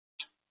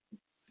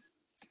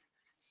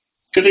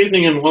Good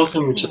evening and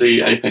welcome to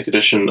the APAC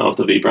edition of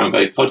the V Brown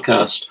Bag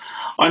podcast.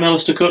 I'm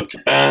Alistair Cook,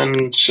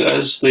 and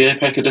as the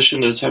APAC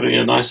edition is having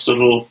a nice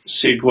little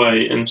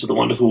segue into the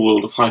wonderful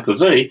world of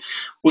Hyper-V,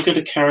 we're going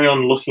to carry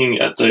on looking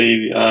at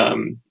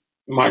the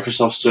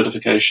Microsoft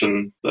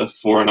certification, the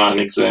 409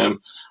 exam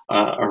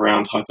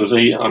around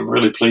Hyper-V. I'm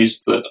really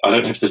pleased that I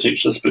don't have to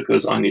teach this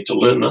because I need to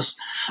learn this.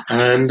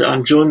 And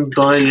I'm joined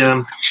by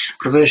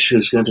Pravesh,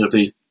 who's going to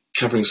be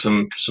covering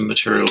some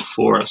material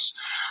for us.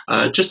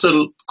 Just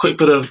a quick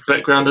bit of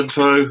background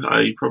info.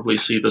 You probably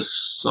see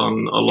this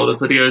on a lot of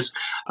videos.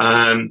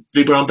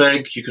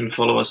 VBrownBag, you can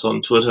follow us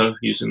on Twitter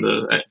using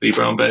the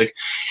 @VBrownBag.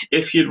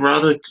 If you'd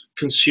rather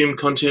consume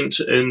content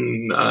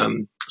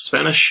in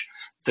Spanish,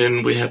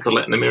 then we have the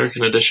Latin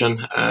American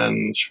edition,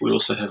 and we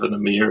also have an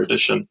EMEA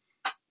edition.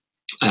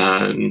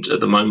 And at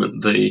the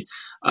moment, the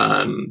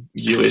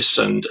US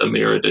and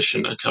EMEA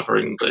edition are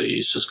covering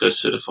the Cisco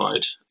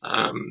certified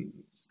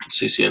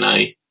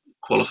CCNA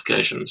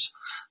qualifications.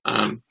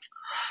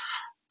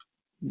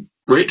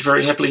 Brett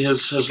very happily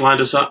has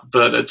lined us up,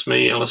 but it's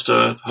me,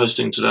 Alistair,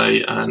 hosting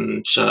today,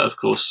 and of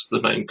course the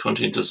main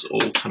content is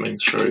all coming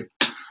through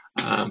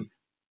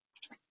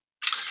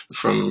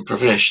from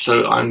Pravesh.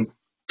 So I'm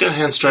going to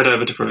hand straight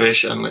over to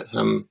Pravesh and let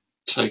him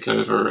take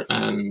over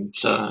and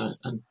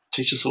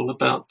teach us all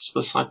about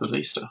this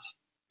Hyper-V stuff.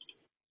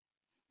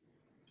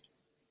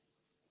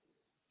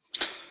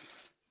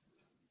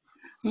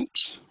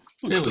 Oops,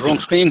 the wrong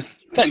screen.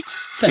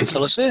 Thanks,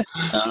 Alistair.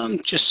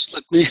 Just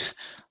let me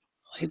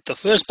hit the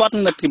first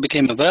button that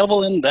became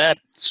available, and that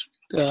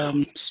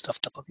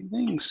stuffed up a few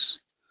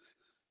things.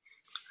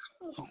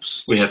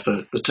 Oops. We have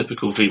the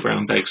typical V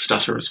Brown Bag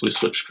stutter as we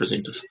switch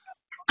presenters.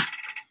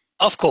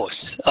 Of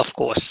course.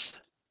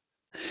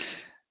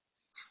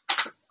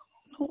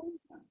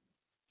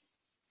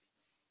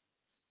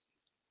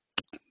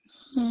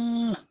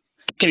 Can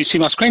you see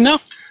my screen now?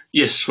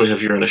 Yes, we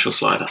have your initial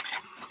slider.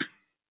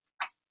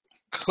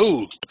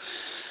 Cool.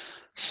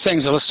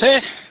 Thanks,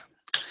 Alistair.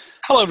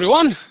 Hello,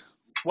 everyone.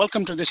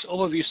 Welcome to this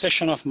overview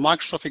session of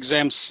Microsoft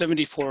Exam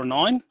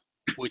 7409,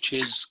 which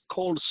is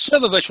called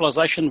Server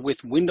Virtualization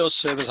with Windows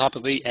Servers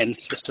Hyper-V and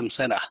System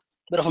Center.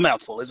 Bit of a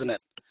mouthful, isn't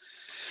it?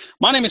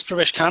 My name is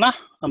Pravesh Khanna.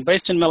 I'm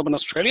based in Melbourne,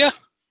 Australia.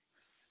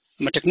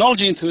 I'm a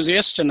technology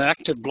enthusiast and an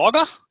active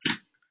blogger.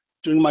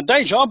 During my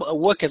day job, I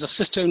work as a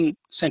System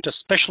Center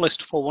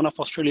specialist for one of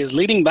Australia's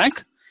leading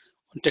banks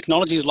on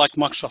technologies like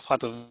Microsoft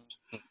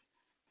Hyper-V,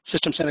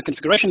 System Center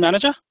Configuration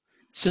Manager,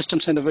 System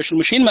Center Virtual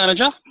Machine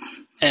Manager,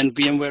 and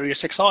VMware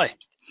ESXi.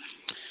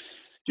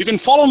 You can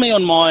follow me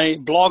on my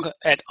blog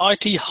at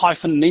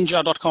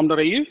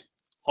it-ninja.com.au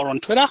or on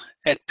Twitter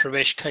at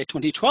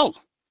PraveshK2012.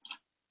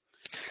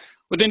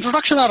 With the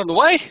introduction out of the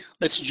way,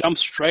 let's jump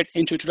straight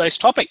into today's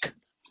topic,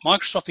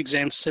 Microsoft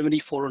Exam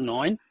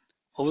 7409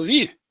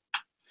 overview.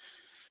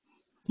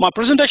 My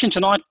presentation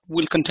tonight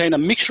will contain a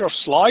mixture of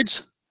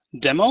slides,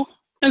 demo,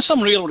 and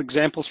some real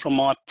examples from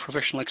my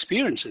professional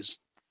experiences.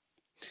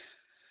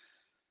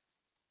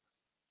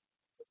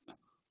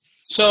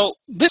 So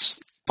this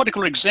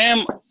particular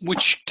exam,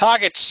 which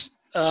targets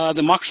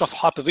the Microsoft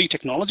Hyper-V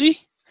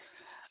technology,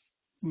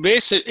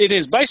 it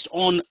is based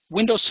on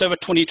Windows Server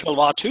 2012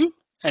 R2,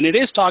 and it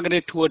is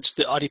targeted towards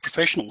the IT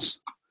professionals.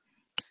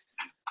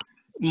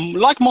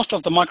 Like most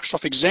of the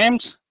Microsoft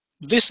exams,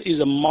 this is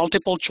a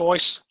multiple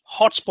choice,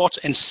 hotspots,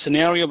 and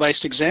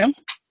scenario-based exam.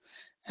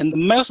 And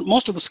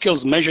most of the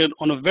skills measured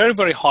on a very,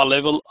 very high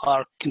level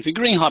are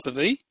configuring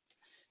Hyper-V,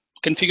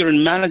 configure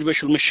and manage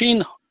virtual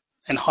machine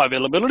and high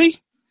availability,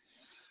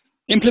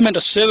 implement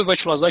a server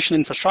virtualization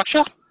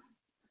infrastructure,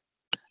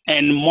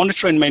 and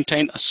monitor and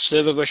maintain a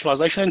server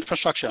virtualization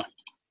infrastructure.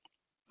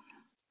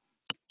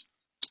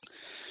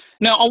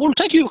 Now, I will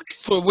take you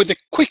with a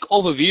quick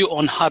overview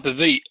on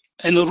Hyper-V,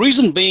 and the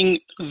reason being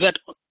that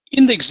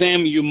in the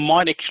exam, you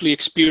might actually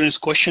experience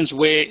questions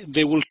where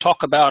they will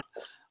talk about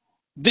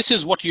this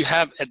is what you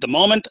have at the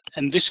moment,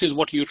 and this is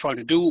what you're trying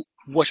to do,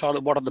 what are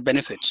the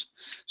benefits.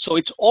 So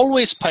it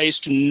always pays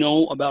to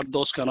know about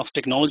those kind of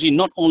technology,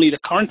 not only the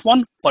current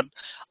one, but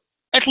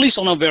at least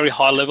on a very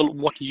high level,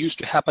 what used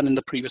to happen in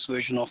the previous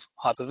version of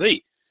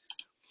Hyper-V.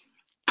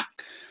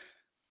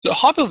 The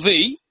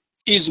Hyper-V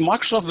is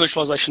Microsoft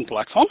virtualization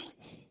platform.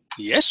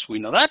 Yes, we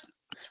know that.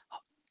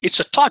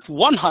 It's a type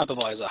 1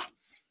 hypervisor.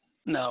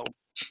 Now,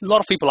 a lot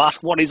of people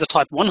ask, what is a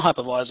type 1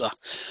 hypervisor?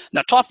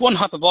 Now, type 1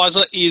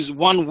 hypervisor is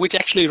one which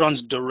actually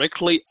runs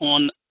directly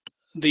on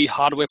the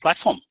hardware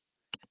platform.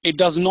 It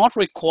does not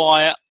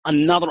require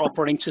another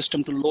operating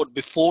system to load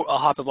before a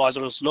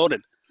hypervisor is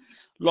loaded.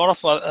 A lot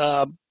of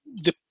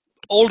the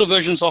older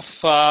versions of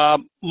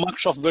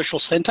Microsoft Virtual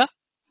Center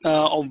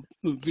or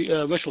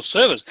virtual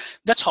servers,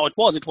 that's how it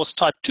was. It was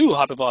type 2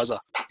 hypervisor.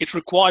 It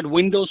required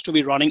Windows to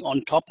be running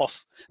on top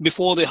of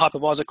before the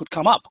hypervisor could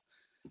come up.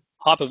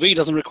 Hyper-V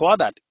doesn't require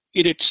that.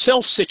 It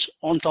itself sits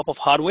on top of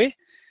hardware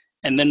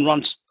and then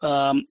runs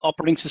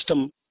operating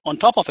system on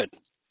top of it.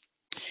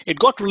 It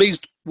got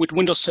released with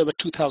Windows Server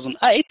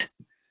 2008,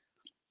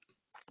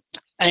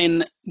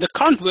 and the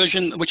current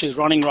version, which is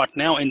running right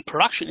now in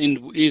production,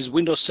 is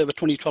Windows Server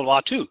 2012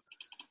 R2.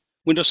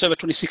 Windows Server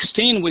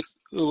 2016 with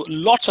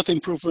lots of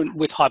improvement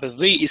with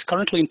Hyper-V is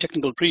currently in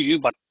technical preview,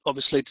 but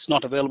obviously it's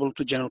not available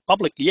to general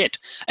public yet,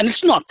 and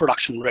it's not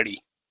production ready.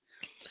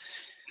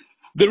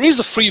 There is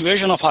a free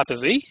version of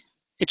Hyper-V.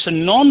 It's a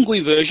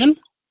non-GUI version,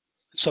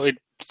 so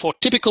for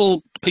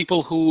typical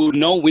people who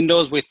know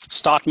Windows with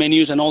start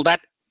menus and all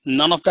that,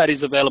 none of that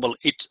is available.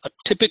 It's a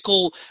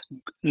typical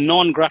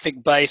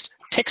non-graphic based,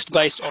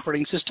 text-based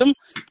operating system,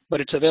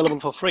 but it's available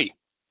for free.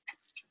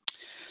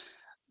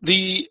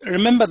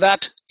 Remember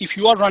that if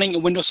you are running a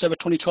Windows Server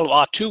 2012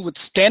 R2 with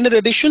standard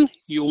edition,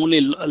 you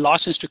only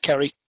licensed to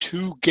carry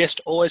 2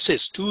 guest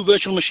OSs, 2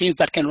 virtual machines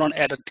that can run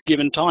at a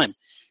given time.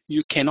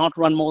 You cannot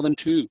run more than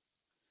 2.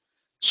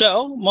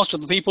 So most of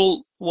the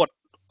people,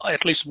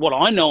 at least what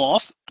I know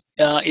of,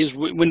 is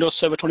Windows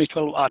Server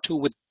 2012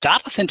 R2 with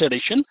Data Center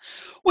Edition,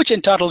 which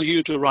entitles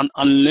you to run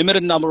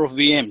unlimited number of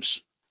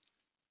VMs.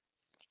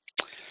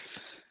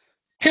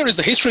 Here is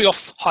the history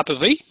of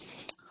Hyper-V,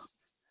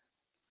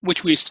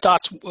 which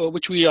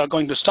we are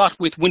going to start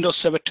with Windows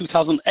Server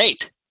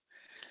 2008.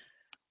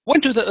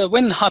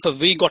 When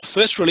Hyper-V got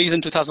first released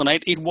in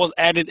 2008, it was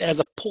added as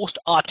a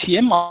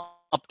post-RTM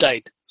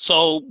update.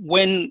 So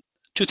when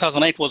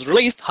 2008 was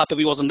released,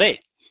 Hyper-V wasn't there.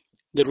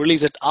 They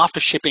released it after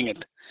shipping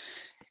it.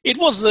 It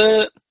was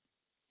wouldn't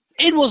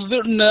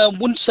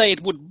say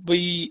it would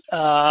be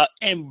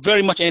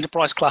very much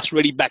enterprise class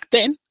ready back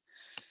then.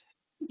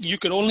 You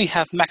could only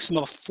have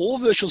maximum of 4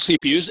 virtual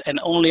CPUs and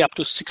only up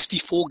to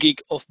 64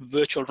 gig of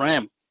virtual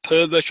RAM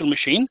per virtual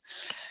machine.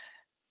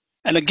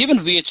 And a given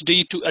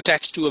VHD to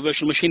attach to a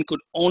virtual machine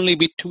could only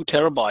be 2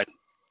 terabyte.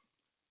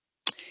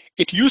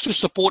 It used to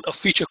support a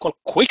feature called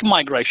quick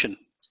migration,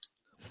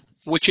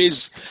 which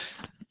is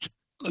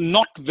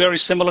not very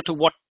similar to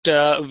what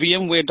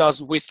VMware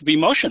does with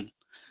vMotion.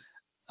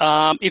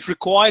 It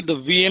required the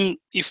VM,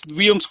 if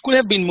VMs could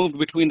have been moved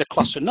between the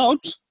cluster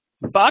nodes,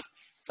 but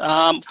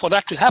for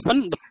that to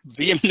happen, the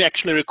VM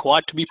actually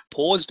required to be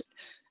paused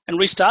and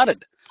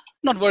restarted.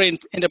 Not very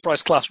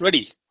enterprise class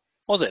ready,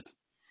 was it?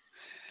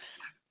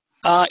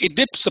 It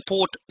did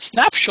support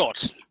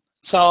snapshots.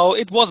 So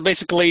it was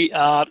basically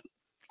a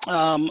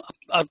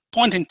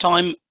point in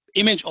time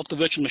image of the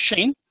virtual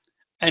machine,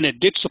 and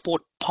it did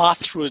support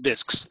pass-through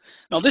disks.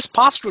 Now this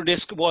pass-through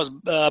disk was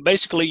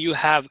basically you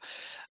have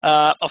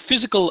a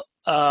physical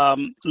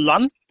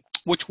LUN,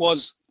 which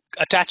was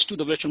attached to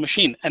the virtual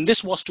machine. And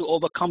this was to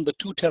overcome the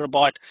 2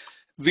 terabyte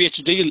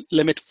VHD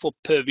limit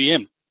per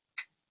VM.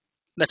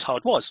 That's how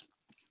it was.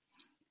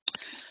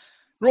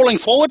 Rolling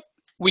forward,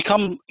 we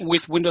come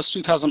with Windows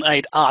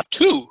 2008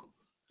 R2.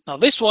 Now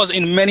this was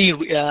in many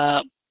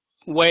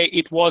way,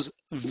 it was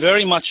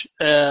very much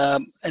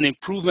an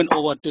improvement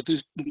over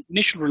the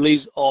initial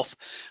release of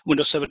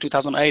Windows Server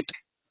 2008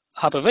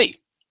 Hyper-V.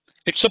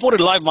 It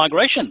supported live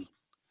migration,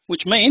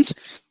 which means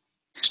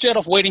instead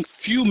of waiting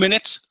few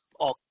minutes,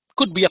 or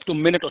could be up to a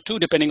minute or 2,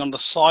 depending on the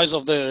size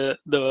of the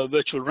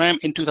virtual RAM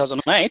in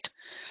 2008,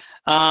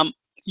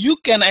 you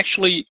can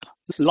actually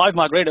live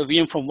migrate a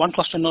VM from one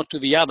cluster node to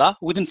the other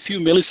within few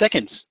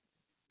milliseconds.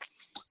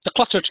 The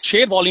clustered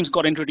shared volumes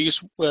got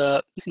introduced.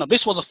 Now,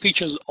 this was a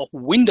feature of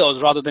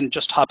Windows rather than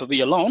just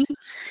Hyper-V alone,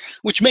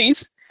 which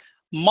means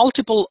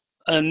multiple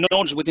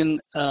nodes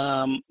within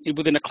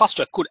a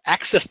cluster could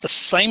access the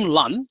same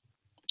LUN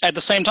at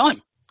the same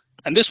time.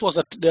 And this was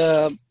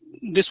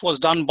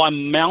done by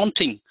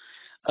mounting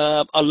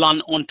a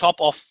LUN on top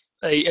of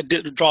a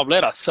drive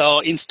letter. So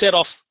instead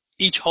of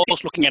each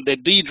host looking at their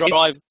D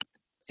drive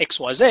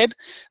XYZ,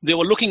 they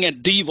were looking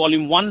at D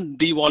volume 1,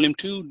 D volume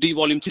 2, D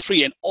volume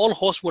 3, and all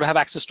hosts would have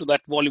access to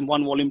that volume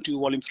 1, volume 2,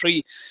 volume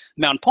 3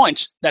 mount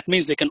points. That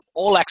means they can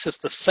all access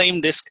the same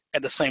disk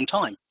at the same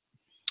time.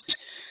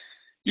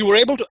 You were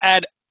able to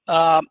add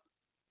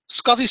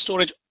SCSI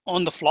storage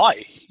on the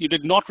fly. You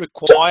did not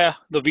require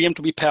the VM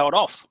to be powered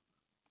off.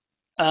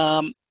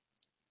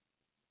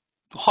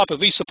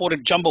 Hyper-V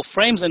supported jumbo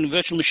frames and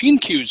virtual machine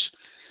queues,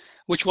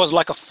 which was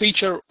like a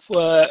feature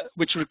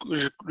which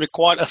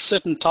required a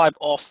certain type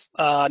of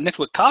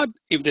network card.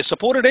 If they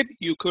supported it,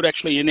 you could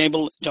actually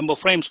enable jumbo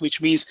frames,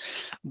 which means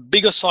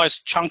bigger size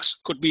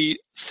chunks could be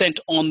sent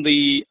on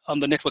the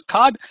network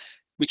card,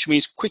 which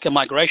means quicker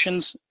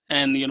migrations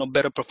and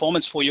better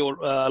performance for your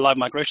live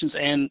migrations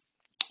and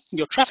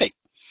your traffic.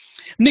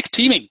 NIC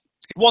teaming.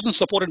 It wasn't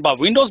supported by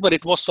Windows, but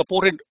it was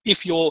supported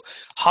if your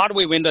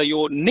hardware vendor,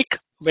 your NIC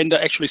vendor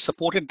actually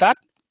supported that.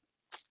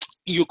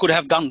 You could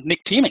have done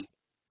NIC teaming.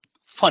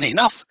 Funny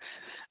enough,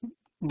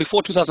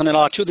 before 2000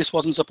 R2, this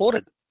wasn't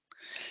supported.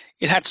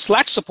 It had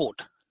SLAT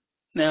support.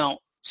 Now,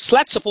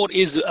 SLAT support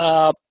is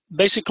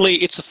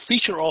basically, it's a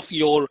feature of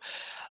your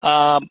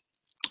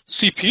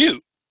CPU,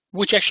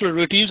 which actually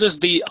reduces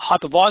the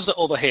hypervisor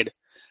overhead.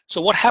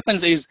 So what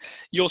happens is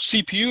your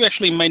CPU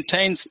actually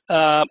maintains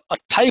a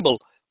table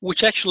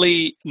which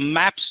actually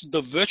maps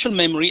the virtual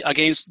memory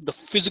against the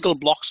physical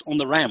blocks on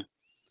the RAM.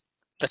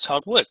 That's how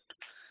it worked.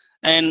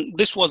 And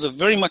this was a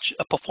very much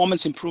a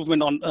performance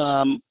improvement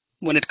on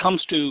when it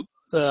comes to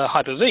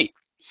Hyper-V.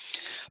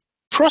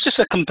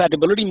 Processor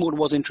compatibility mode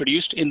was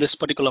introduced in this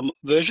particular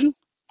version.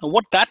 And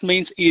what that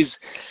means is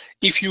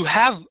if you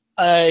have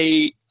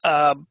a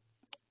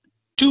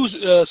two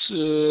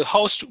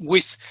host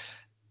with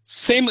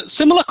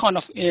similar kind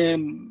of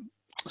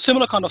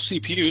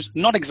CPUs,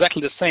 not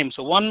exactly the same.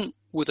 So one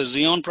with a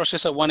Xeon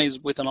processor, one is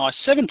with an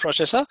i7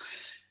 processor.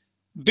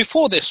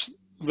 Before this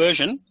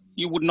version,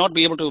 you would not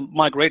be able to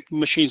migrate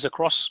machines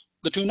across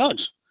the two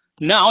nodes.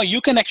 Now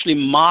you can actually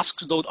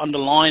mask those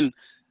underlying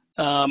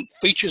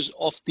features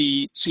of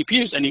the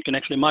CPUs, and you can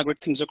actually migrate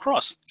things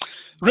across.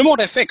 Remote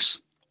FX,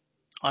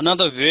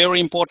 another very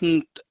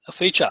important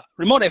feature.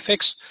 Remote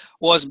FX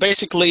was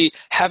basically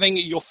having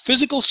your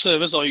physical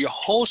servers or your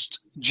host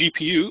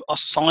GPU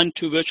assigned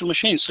to virtual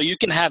machines, so you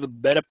can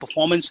have better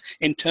performance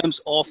in terms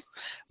of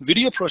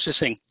video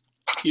processing.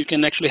 You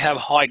can actually have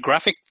high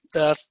graphic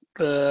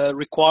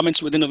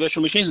requirements within a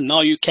virtual machines.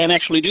 Now you can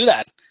actually do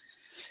that.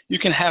 You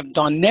can have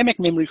dynamic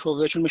memory for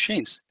virtual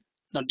machines.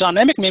 Now,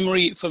 dynamic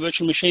memory for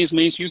virtual machines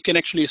means you can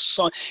actually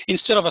assign,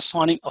 instead of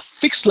assigning a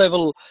fixed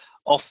level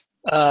of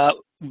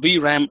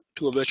VRAM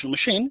to a virtual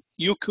machine,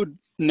 you could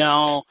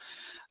now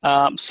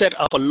set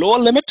up a lower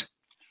limit,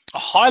 a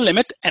high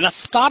limit, and a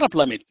startup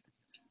limit.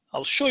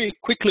 I'll show you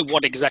quickly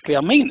what exactly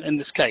I mean in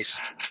this case.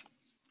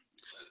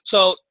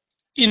 So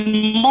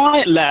in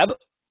my lab,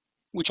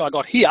 which I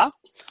got here,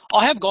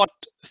 I have got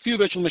a few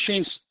virtual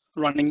machines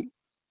running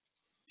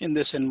in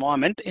this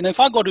environment. And if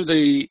I go to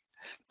the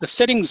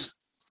settings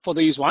for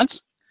these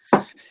ones,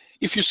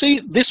 if you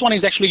see, this one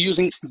is actually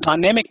using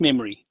dynamic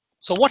memory.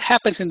 So what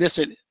happens in this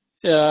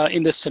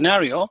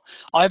scenario,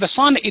 I've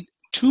assigned it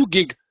 2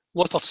 gig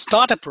worth of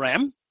startup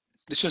RAM.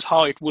 This is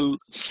how it will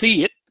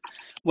see it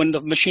when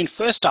the machine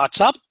first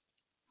starts up.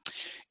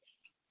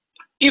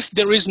 If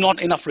there is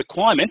not enough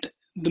requirement,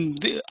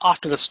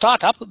 after the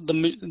startup,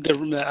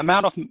 the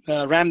amount of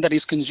RAM that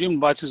is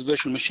consumed by this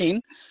virtual machine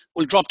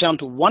will drop down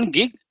to 1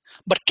 gig,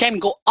 but can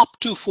go up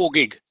to 4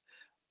 gig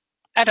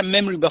at a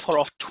memory buffer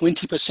of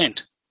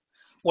 20%.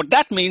 What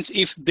that means,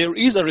 if there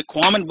is a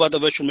requirement by the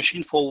virtual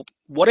machine for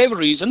whatever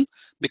reason,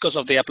 because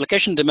of the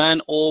application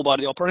demand or by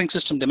the operating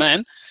system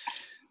demand,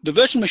 the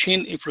virtual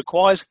machine, if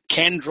requires,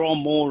 can draw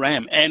more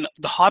RAM, and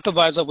the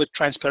hypervisor would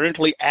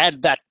transparently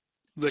add that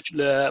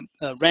virtual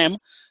RAM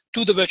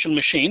to the virtual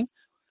machine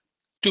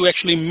to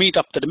actually meet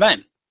up the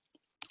demand.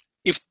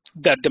 If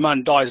that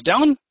demand dies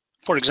down,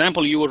 for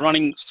example, you were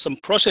running some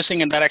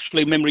processing and that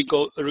actually memory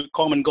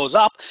requirement goes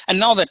up, and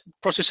now that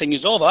processing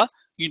is over,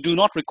 you do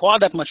not require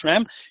that much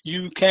RAM,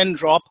 you can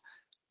drop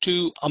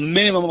to a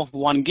minimum of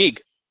 1 gig.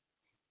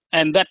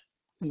 And that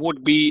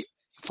would be,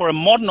 for a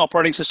modern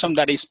operating system,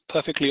 that is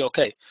perfectly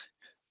okay.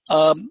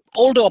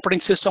 Older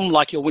operating system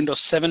like your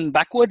Windows 7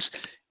 backwards,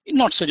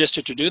 not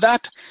suggested to do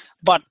that,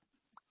 but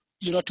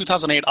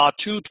 2008 R2,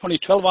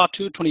 2012 R2,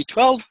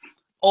 2012,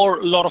 or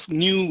a lot of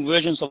new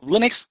versions of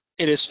Linux,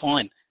 it is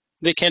fine.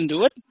 They can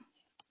do it.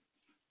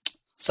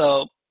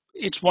 So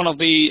it's one of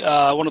the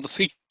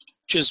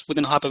features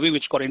within Hyper-V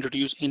which got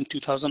introduced in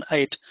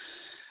 2008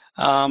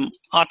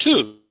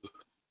 R2.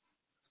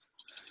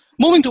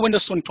 Moving to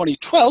Windows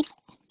 2012,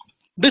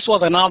 this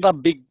was another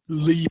big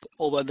leap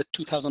over the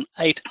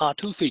 2008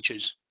 R2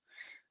 features.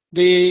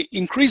 They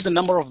increased the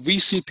number of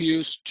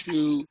vCPUs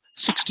to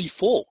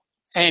 64,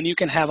 and you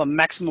can have a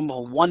maximum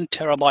of 1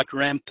 terabyte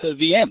RAM per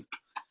VM.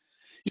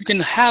 You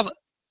can have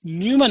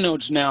NUMA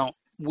nodes now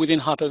within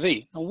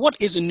Hyper-V. Now, what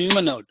is a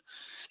NUMA node?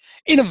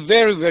 In a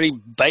very, very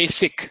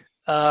basic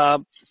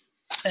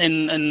and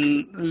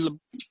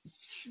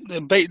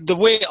the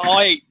way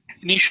I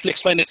initially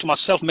explained it to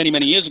myself many,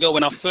 many years ago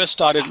when I first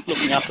started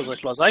looking after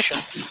virtualization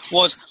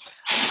was,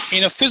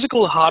 in a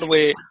physical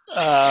hardware,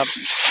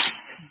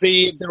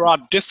 there are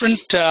different,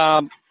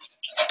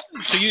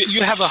 so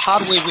you have a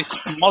hardware with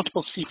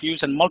multiple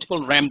CPUs and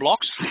multiple RAM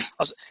blocks.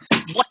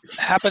 What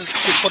happens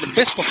is, for the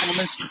best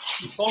performance,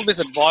 it's always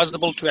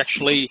advisable to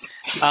actually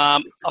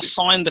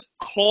assign the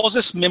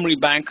closest memory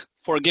bank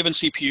for a given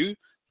CPU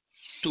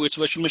to its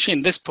virtual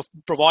machine. This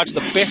provides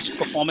the best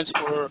performance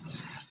for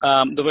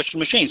the virtual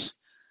machines.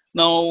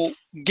 Now,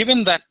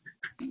 given that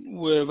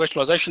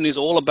virtualization is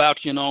all about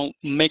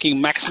making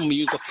maximum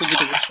use of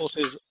physical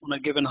resources on a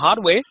given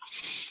hardware,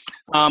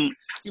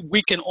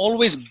 we can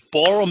always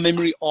borrow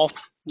memory of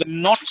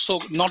not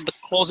the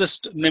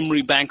closest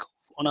memory bank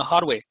on a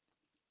hardware.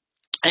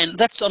 And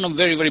that's on a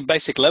very, very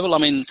basic level. I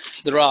mean,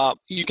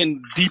 you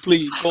can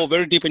go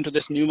very deep into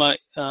this NUMA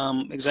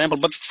example,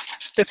 but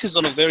this is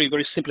on a very,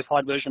 very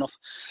simplified version of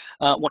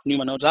what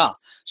NUMA nodes are.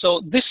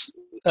 So this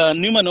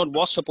NUMA node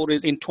was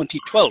supported in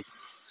 2012.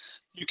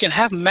 You can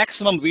have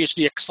maximum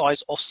VHDX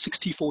size of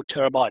 64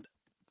 terabyte,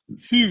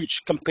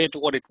 huge compared to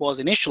what it was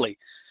initially.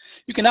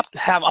 You can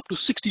have up to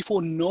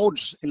 64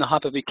 nodes in a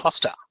Hyper-V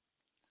cluster.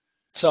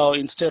 So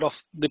instead of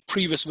the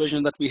previous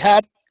version that we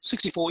had,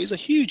 64 is a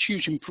huge,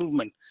 huge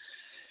improvement.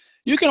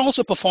 You can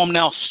also perform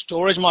now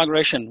storage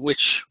migration,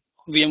 which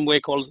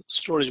VMware called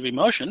storage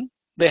vMotion.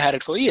 They had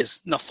it for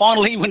years. Now,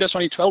 finally, Windows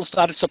 2012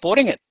 started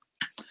supporting it.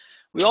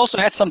 We also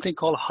had something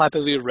called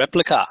Hyper-V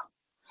Replica.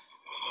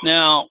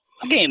 Now,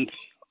 again,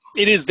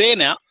 it is there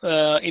now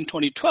in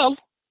 2012.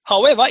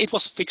 However, it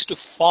was fixed to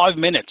 5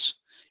 minutes.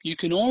 You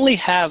can only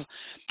have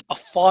a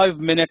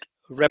 5-minute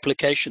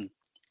replication.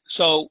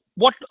 So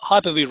what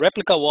Hyper-V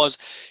Replica was,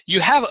 you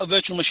have a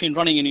virtual machine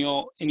running in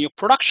your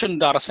production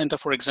data center,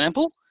 for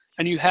example,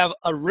 and you have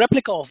a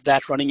replica of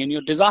that running in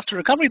your disaster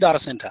recovery data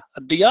center,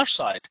 a DR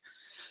site.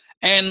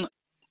 And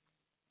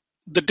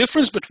the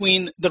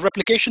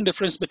replication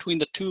difference between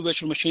the two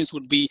virtual machines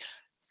would be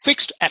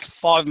fixed at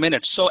 5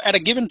 minutes. So at a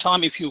given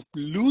time, if you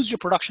lose your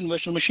production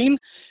virtual machine,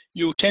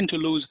 you tend to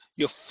lose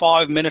your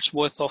 5 minutes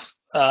worth of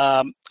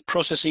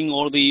processing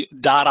or the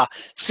data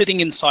sitting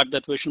inside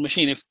that virtual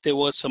machine if there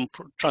was some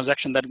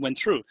transaction that went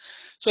through.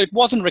 So it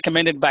wasn't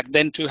recommended back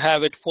then to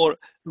have it for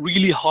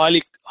really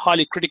highly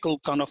critical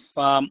kind of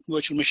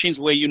virtual machines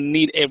where you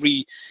need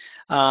every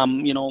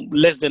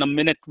less than a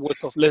minute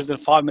worth of less than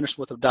 5 minutes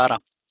worth of data.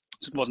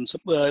 So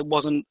it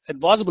wasn't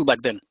advisable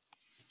back then.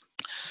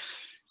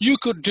 You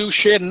could do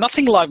shared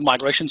nothing live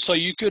migration, so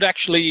you could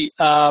actually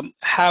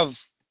have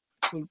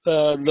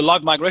the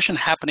live migration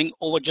happening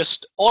over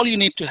just all you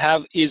need to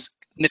have is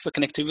network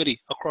connectivity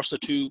across the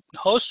two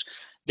hosts.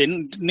 They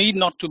need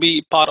not to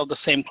be part of the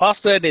same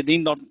cluster. They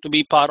need not to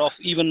be part of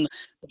even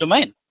the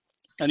domain.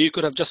 And you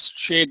could have just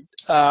shared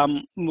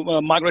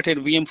migrated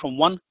VM from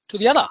one to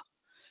the other.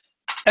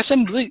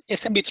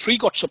 SMB3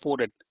 got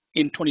supported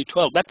in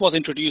 2012. That was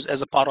introduced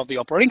as a part of the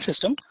operating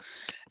system.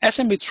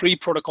 SMB3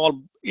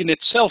 protocol in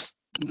itself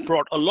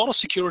brought a lot of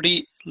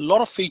security, a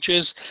lot of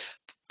features,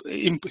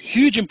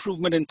 huge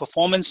improvement in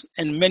performance,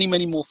 and many,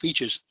 many more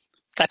features.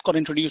 That got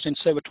introduced in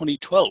Server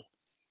 2012.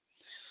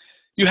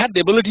 You had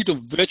the ability to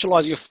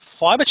virtualize your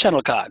fiber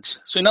channel cards.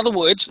 So in other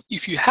words,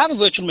 if you have a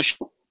virtual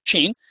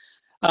machine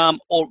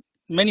or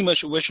many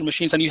virtual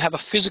machines and you have a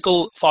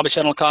physical fiber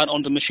channel card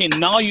on the machine,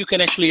 now you can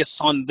actually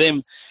assign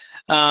them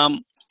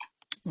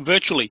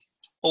virtually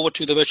over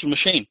to the virtual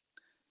machine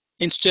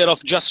instead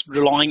of just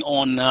relying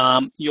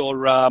on your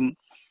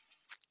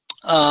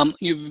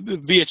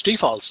VHD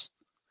files.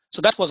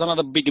 So that was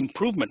another big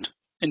improvement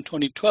in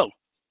 2012.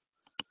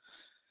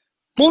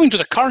 Moving to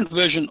the current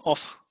version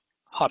of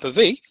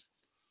Hyper-V,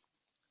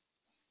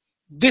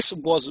 this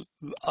was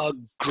a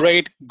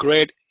great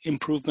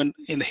improvement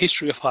in the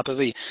history of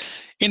Hyper-V.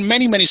 In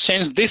many, many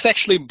senses, this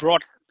actually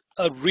brought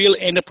a real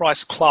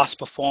enterprise class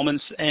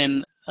performance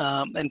and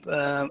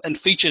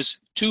features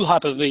to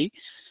Hyper-V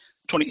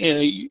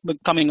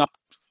coming up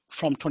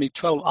from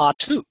 2012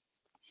 R2.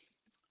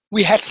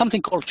 We had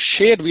something called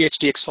shared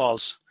VHDX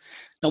files.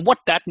 Now what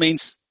that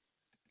means,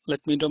 let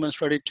me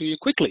demonstrate it to you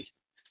quickly.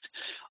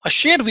 A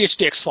shared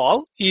VHDX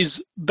file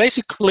is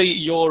basically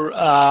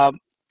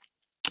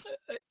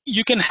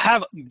you can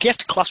have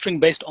guest clustering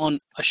based on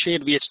a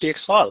shared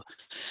VHDX file.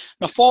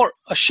 Now for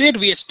a shared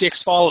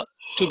VHDX file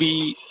to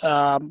be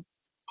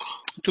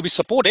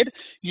supported,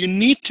 you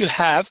need to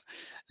have,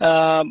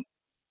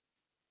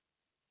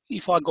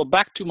 if I go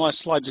back to my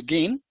slides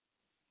again,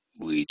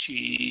 which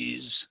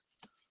is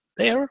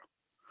there,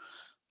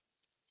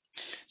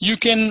 you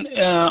can,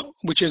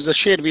 which is a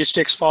shared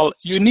VHDX file,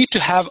 you need to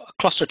have a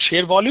clustered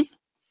share volume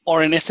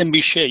or an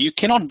SMB share. You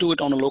cannot do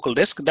it on a local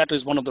disk. That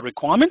is one of the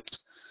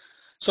requirements.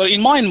 So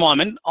in my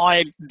environment,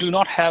 I do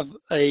not have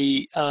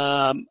a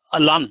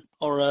LUN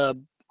or a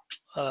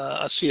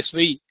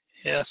CSV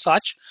as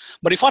such.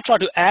 But if I try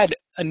to add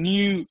a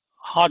new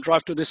hard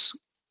drive to this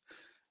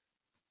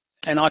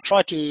and I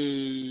try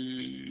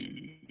to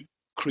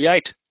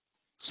create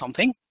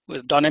something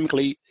with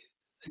dynamically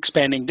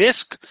expanding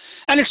disk,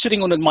 and it's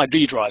sitting on my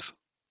D drive.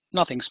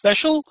 Nothing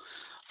special.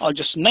 I'll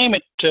just name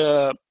it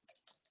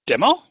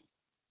demo.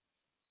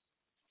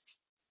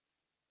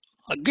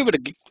 I'll give it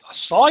a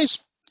size,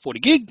 40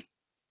 gig.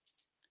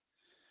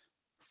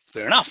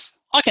 Fair enough.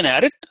 I can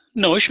add it,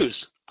 no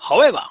issues.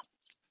 However,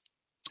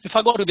 if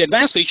I go to the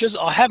advanced features,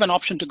 I have an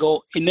option to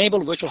go enable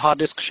virtual hard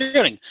disk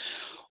sharing.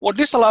 What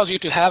this allows you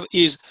to have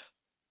is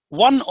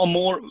one or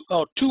more,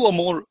 or two or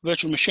more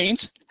virtual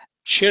machines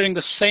sharing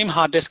the same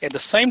hard disk at the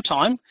same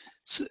time,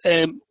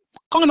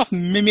 kind of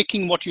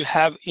mimicking what you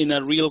have in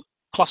a real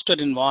clustered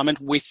environment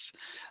with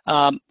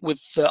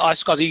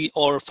iSCSI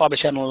or fiber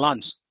channel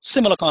LANs.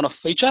 Similar kind of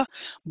feature,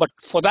 but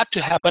for that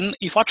to happen,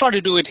 if I try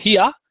to do it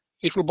here,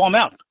 it will bomb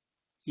out.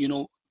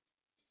 Can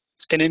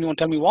anyone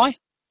tell me why?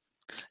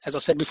 As I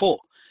said before,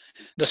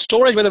 the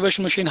storage where the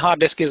virtual machine hard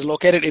disk is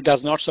located, it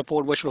does not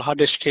support virtual hard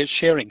disk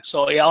sharing.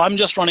 So I'm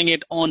just running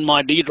it on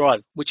my D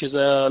drive, which is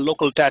a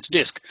local attached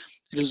disk.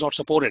 It is not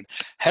supported.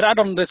 Had I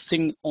done this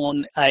thing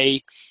on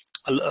a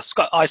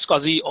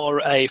iSCSI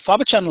or a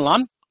fiber channel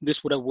LAN,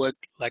 this would have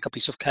worked like a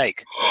piece of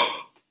cake.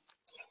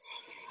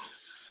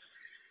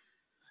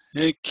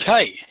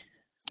 Okay.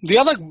 The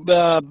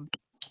other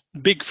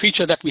big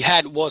feature that we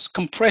had was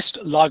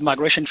compressed live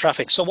migration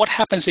traffic. So what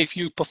happens if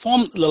you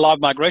perform the live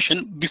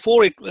migration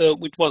before it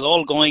was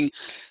all going,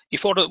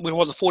 before it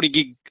was a 40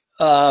 gig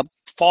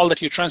file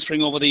that you're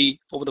transferring over the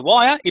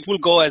wire, it will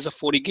go as a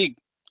 40 gig.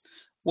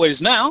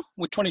 Whereas now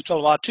with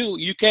 2012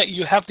 R2,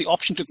 you have the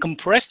option to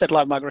compress that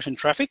live migration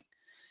traffic,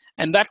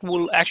 and that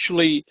will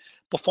actually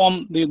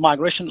perform the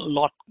migration a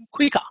lot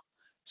quicker.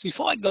 So if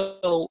I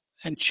go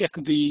and check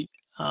the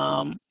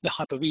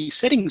Hyper-V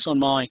settings on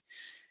my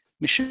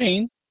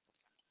machine,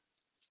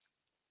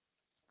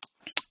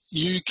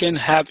 you can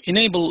have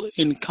enable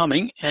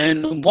incoming,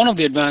 and one of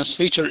the advanced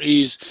feature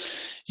is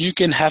you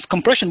can have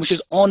compression, which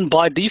is on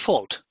by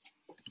default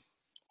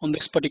on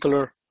this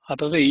particular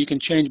Hyper-V. You can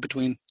change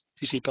between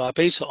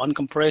TCP/IP, so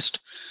uncompressed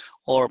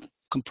or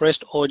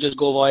compressed, or just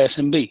go via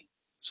SMB,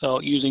 so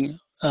using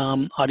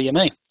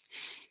RDMA.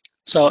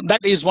 So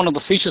that is one of the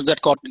features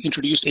that got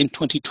introduced in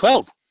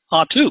 2012,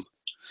 R2.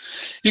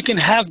 You can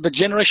have the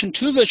Generation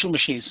 2 virtual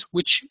machines,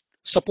 which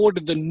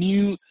supported the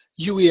new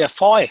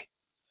UEFI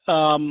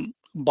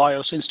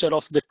BIOS instead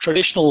of the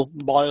traditional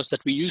BIOS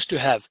that we used to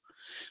have.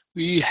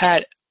 We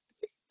had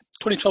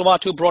 2012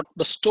 R2 brought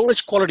the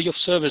storage quality of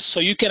service,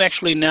 so you can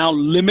actually now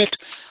limit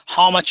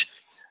how much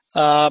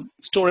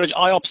storage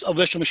IOPS a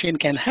virtual machine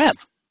can have.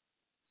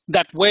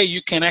 That way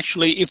you can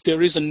actually, if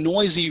there is a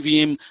noisy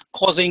VM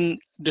causing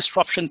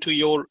disruption to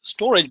your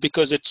storage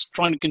because it's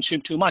trying to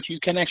consume too much, you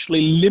can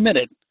actually limit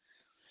it.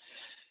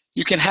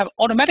 You can have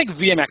automatic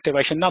VM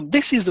activation. Now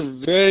this is a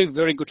very,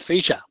 very good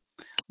feature.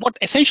 What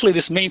essentially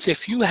this means,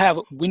 if you have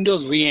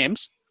Windows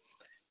VMs,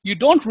 you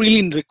don't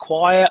really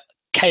require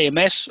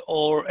KMS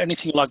or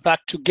anything like that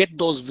to get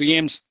those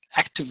VMs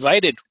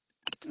activated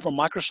from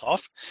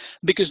Microsoft,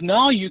 because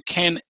now you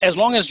can, as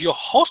long as your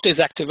host is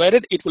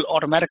activated, it will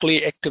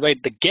automatically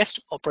activate the guest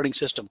operating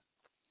system.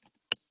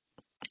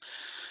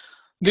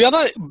 The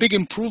other big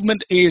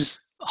improvement is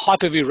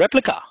Hyper-V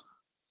Replica.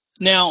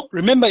 Now,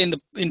 remember in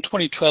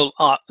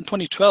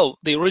 2012,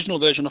 the original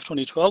version of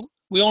 2012,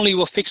 we only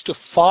were fixed to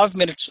 5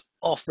 minutes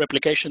of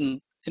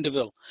replication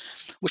interval.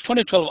 With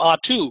 2012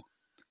 R2,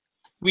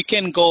 we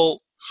can go,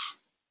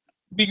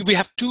 we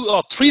have 2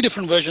 or 3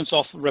 different versions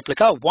of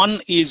replica. One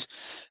is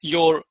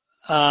your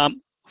 5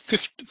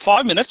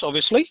 minutes,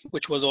 obviously,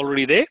 which was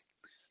already there.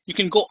 You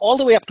can go all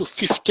the way up to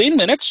 15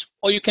 minutes,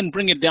 or you can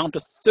bring it down to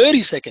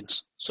 30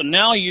 seconds. So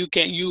now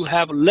you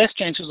have less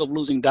chances of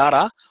losing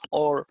data,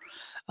 or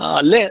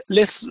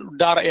less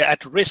data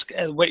at risk.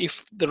 Where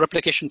if the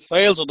replication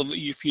fails, or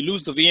if you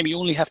lose the VM, you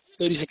only have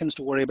 30 seconds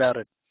to worry about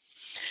it.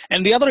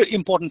 And the other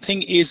important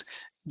thing is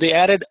they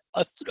added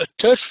a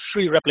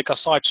tertiary replica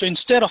site. So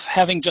instead of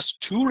having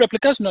just 2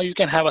 replicas, now you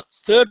can have a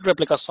third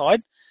replica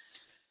site.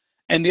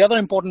 And the other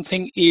important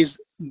thing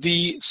is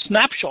the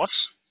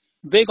snapshots,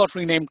 they got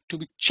renamed to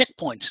be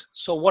checkpoints.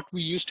 So what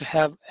we used to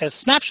have as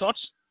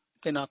snapshots,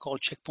 they're now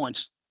called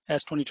checkpoints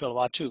as 2012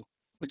 R2,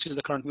 which is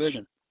the current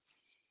version.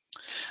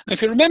 Now,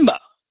 if you remember,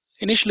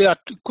 initially I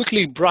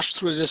quickly brushed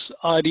through this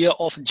idea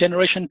of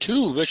Generation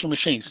 2 virtual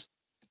machines.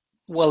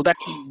 Well, that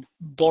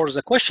borrows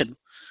a question.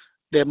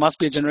 There must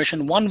be a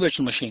Generation 1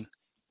 virtual machine.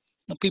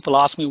 Now, people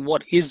ask me,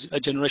 what is a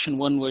Generation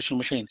 1 virtual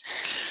machine?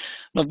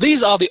 Now,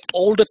 these are the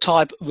older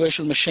type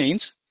virtual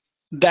machines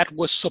that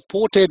were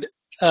supported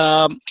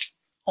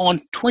on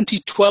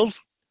 2012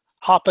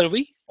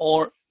 Hyper-V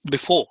or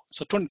before.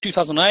 So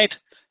 2008,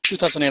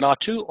 2008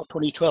 R2, or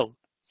 2012.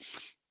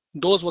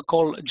 Those were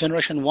called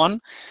Generation 1.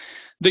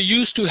 They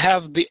used to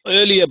have the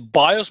earlier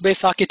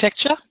BIOS-based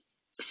architecture,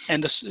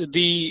 and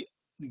the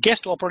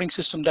guest operating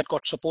system that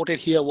got supported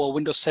here were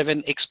Windows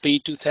 7,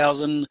 XP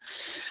 2000,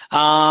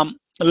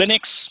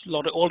 Linux, a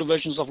lot of older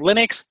versions of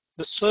Linux.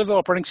 The server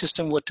operating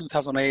system were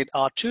 2008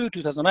 R2,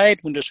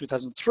 2008, Windows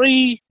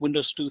 2003,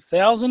 Windows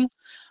 2000.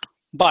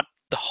 But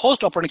the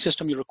host operating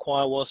system you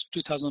require was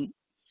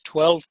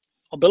 2012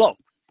 or below.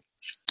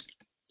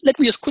 Let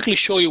me just quickly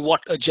show you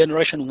what a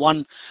Generation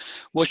 1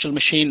 virtual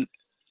machine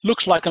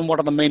looks like and what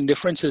are the main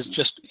differences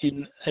just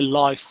in a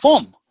live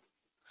form.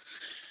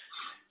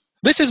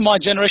 This is my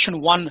Generation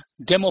 1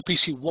 demo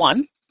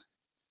PC1,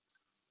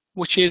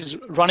 which is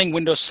running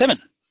Windows 7.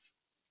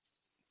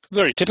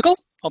 Very typical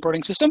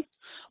operating system.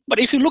 But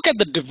if you look at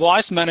the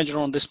device manager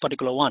on this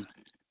particular one,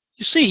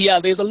 you see here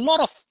there's a lot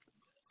of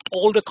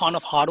older kind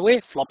of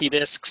hardware, floppy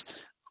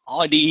disks,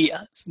 IDE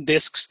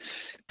disks,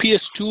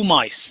 PS2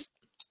 mice.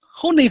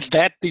 Who needs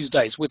that these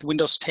days with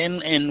Windows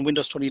 10 and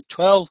Windows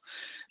 2012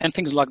 and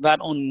things like that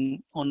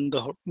on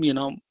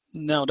the,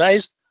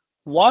 nowadays?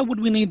 Why would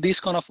we need this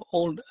kind of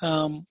old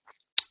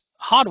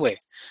hardware?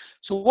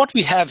 So what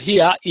we have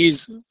here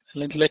is,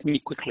 let me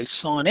quickly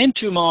sign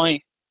into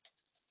my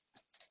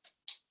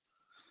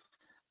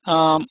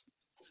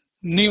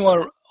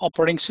newer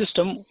operating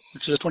system,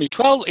 which is a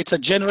 2012. It's a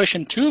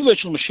Generation 2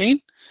 virtual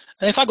machine.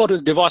 And if I go to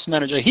the device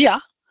manager here,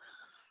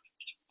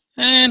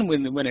 and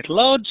when it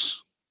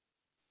loads,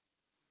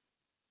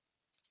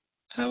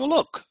 have a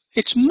look.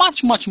 It's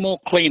much, much more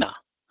cleaner.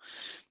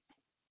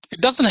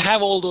 It doesn't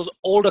have all those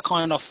older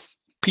kind of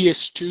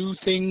PS2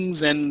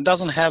 things and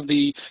doesn't have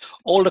the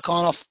older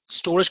kind of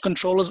storage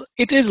controllers.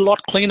 It is a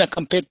lot cleaner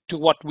compared to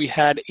what we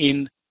had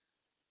in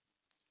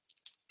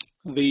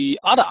the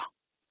other,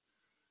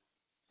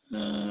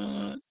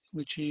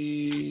 which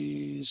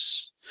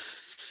is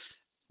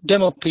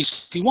demo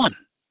PC1.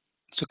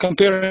 So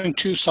comparing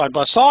 2 side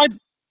by side,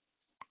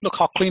 look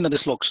how cleaner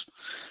this looks.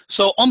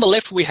 So on the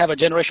left, we have a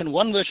Generation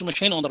 1 virtual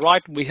machine. On the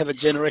right, we have a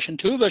Generation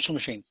 2 virtual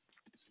machine.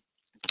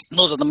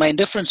 Those are the main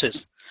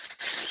differences.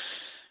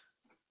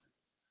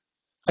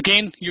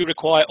 Again, you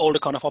require older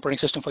kind of operating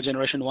system for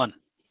Generation 1.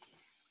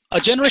 A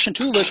Generation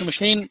 2 virtual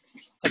machine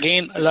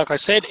Again, like I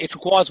said, it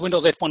requires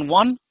Windows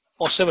 8.1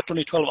 or Server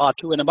 2012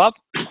 R2 and above.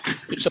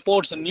 It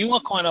supports the newer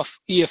kind of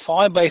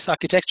EFI-based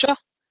architecture.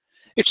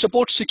 It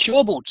supports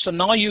secure boot, so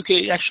now you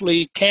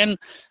actually can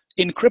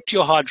encrypt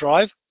your hard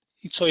drive,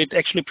 so it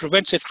actually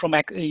prevents it from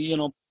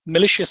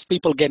malicious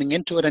people getting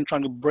into it and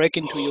trying to break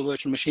into your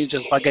virtual machines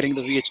just by getting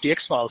the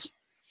VHDX files.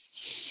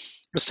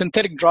 The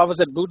synthetic drivers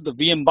that boot, the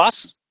VM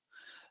bus,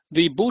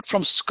 the boot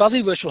from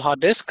SCSI virtual hard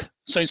disk.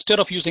 So instead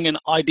of using an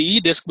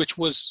IDE disk, which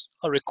was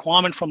a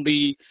requirement from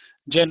the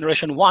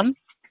generation 1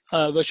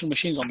 virtual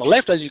machines on the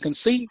left, as you can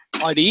see,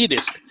 IDE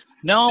disk.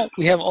 Now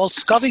we have all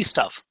SCSI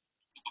stuff.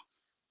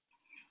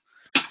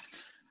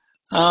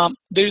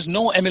 There is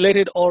no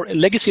emulated or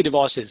legacy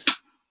devices,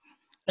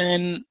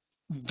 and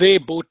they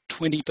boot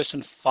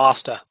 20%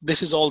 faster.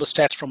 This is all the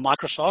stats from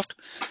Microsoft.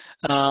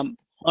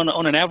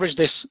 On an average,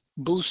 they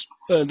boot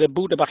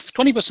about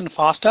 20%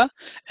 faster,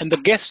 and the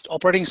guest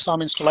operating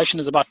system installation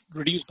is about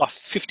reduced by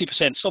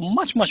 50%. So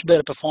much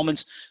better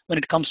performance when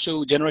it comes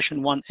to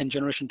Generation 1 and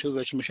Generation 2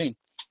 virtual machine.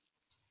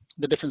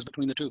 The difference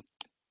between the two.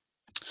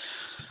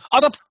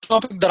 Other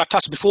topic that I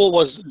touched before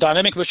was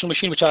dynamic virtual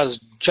machine, which I was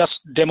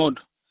just demoed.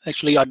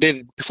 Actually, I did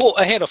it before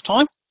ahead of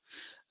time.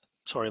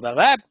 Sorry about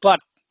that, but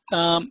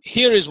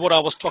here is what I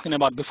was talking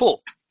about before.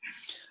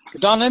 The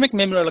dynamic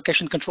memory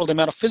allocation controls the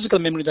amount of physical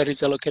memory that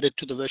is allocated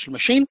to the virtual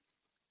machine.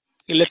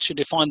 It lets you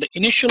define the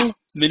initial,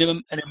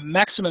 minimum, and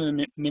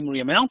maximum memory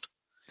amount.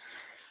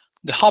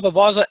 The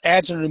hypervisor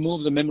adds and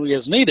removes the memory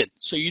as needed.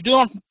 So you do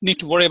not need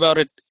to worry about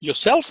it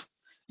yourself.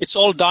 It's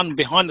all done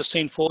behind the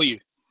scene for you.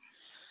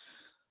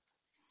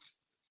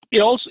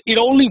 It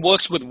only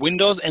works with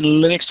Windows and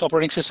Linux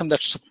operating system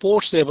that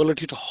supports the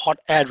ability to hot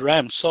add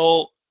RAM.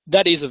 So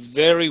that is a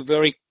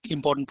very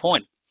important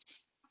point.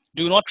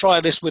 Do not try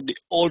this with the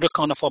older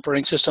kind of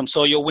operating system.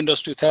 So your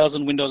Windows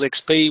 2000, Windows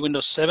XP,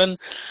 Windows 7,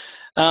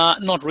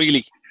 not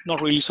really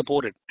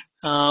supported.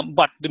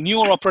 But the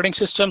newer operating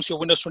systems, your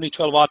Windows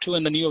 2012 R2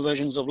 and the newer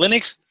versions of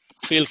Linux,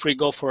 feel free,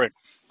 go for it.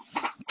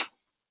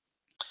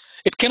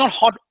 It cannot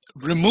hot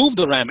remove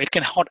the RAM. It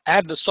can hot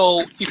add.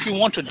 So if you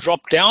want to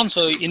drop down,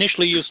 so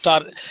initially you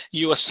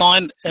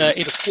assigned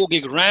it a 4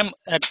 gig RAM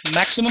at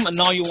maximum, and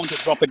now you want to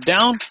drop it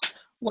down.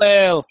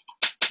 Well,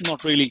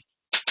 not really.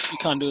 You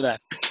can't do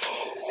that.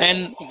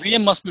 And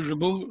VM must be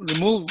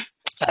VM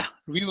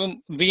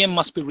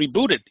must be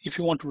rebooted if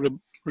you want to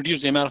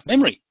reduce the amount of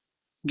memory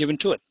given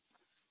to it.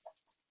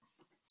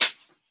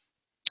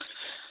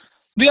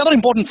 The other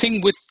important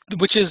thing which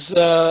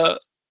the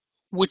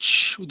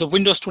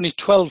Windows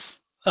 2012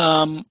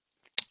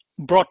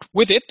 brought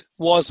with it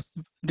was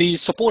the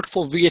support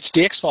for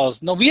VHDX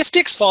files. Now,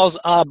 VHDX files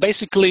are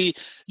basically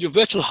your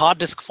virtual hard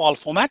disk file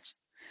formats.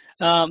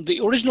 The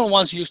original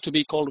ones used to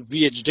be called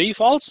VHD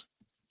files.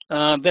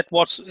 That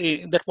was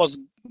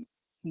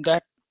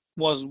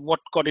what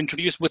got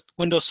introduced with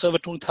Windows Server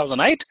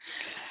 2008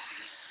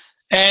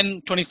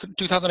 and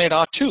 2008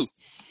 R2.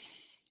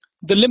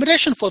 The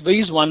limitation for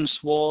these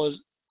ones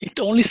was it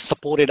only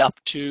supported up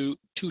to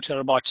 2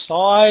 terabyte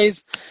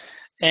size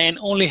and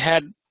only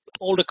had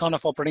older kind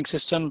of operating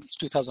systems,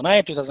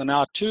 2008,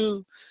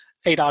 2008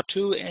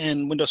 8R2,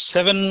 and Windows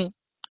 7,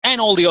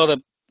 and all the other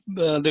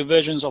the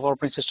versions of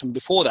operating system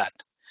before that.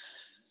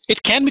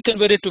 It can be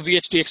converted to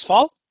VHDX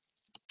file,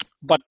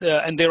 but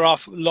and there are a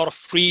lot of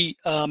free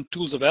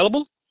tools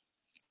available.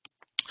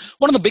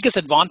 One of the biggest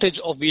advantage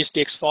of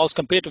VHDX files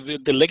compared to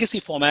the legacy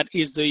format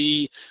is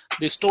the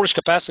storage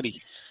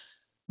capacity.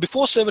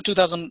 Before Server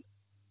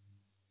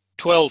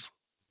 2012,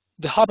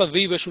 the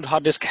Hyper-V virtual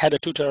hard disk had a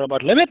 2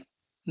 terabyte limit.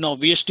 Now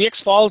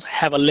VHDX files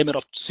have a limit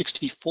of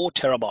 64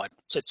 terabyte.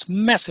 So it's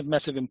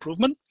massive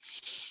improvement.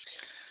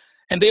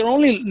 And they're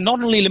not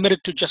only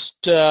limited to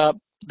just the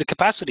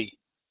capacity.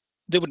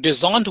 They were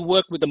designed to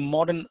work with the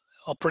modern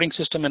operating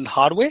system and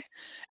hardware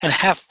and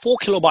have 4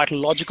 kilobyte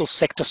logical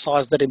sector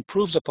size that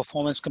improves the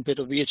performance compared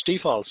to VHD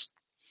files.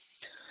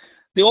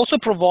 They also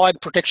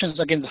provide protections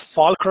against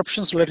file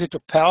corruptions related to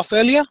power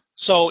failure.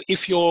 So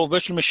if your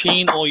virtual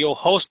machine or your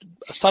host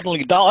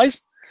suddenly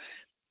dies,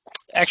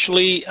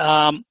 actually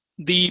there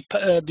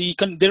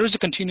is a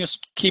continuous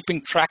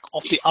keeping track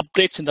of the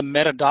updates in the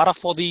metadata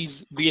for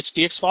these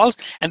VHDX files,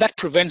 and that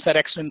prevents that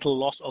accidental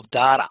loss of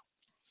data.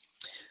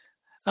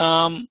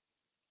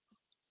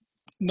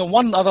 The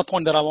one other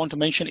point that I want to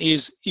mention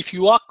is if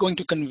you are going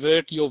to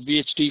convert your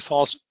VHD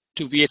files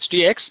to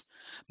VHDX,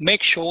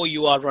 make sure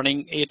you are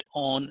running it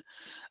on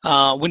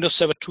Windows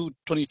Server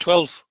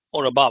 2012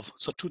 or above,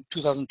 so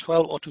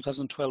 2012 or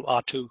 2012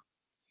 R2.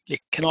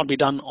 It cannot be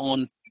done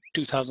on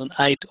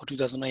 2008 or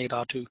 2008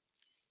 R2.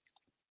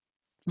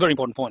 Very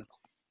important point.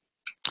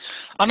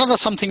 Another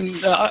something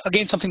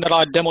that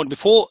I demoed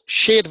before,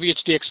 shared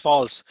VHDX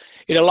files.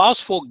 It allows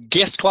for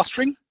guest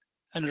clustering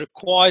and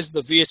requires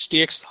the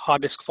VHDX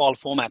hard disk file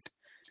format.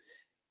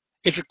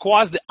 It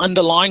requires the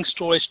underlying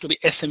storage to be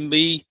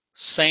SMB,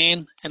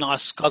 SAN, and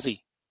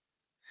iSCSI.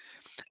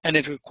 And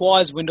it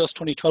requires Windows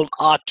 2012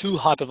 R2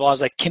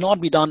 hypervisor. It cannot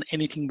be done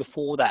anything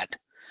before that.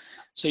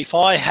 So if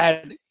I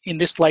had, in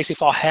this place,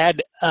 if I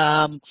had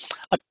a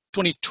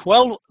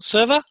 2012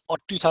 server or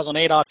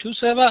 2008 R2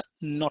 server,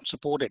 not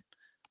supported.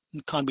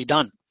 It can't be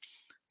done.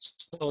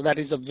 So that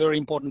is a very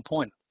important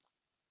point.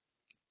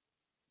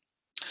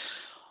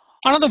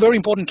 Another very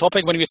important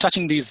topic when we're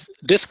touching these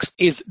disks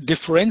is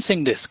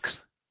differencing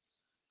disks.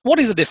 What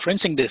is a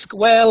differencing disk?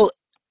 Well,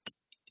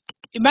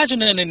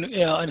 imagine in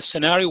a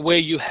scenario where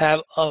you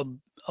have a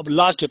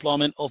large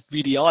deployment of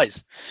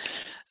VDIs.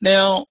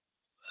 Now,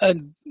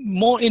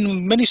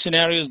 in many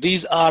scenarios,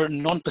 these are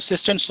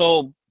non-persistent,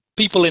 so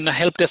people in a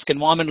help desk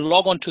environment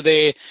log on to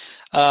their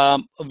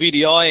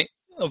VDI,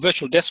 a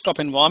virtual desktop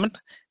environment.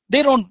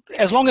 They don't,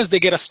 as long as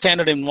they get a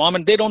standard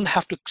environment, they don't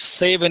have to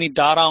save any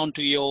data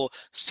onto your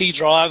C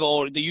drive,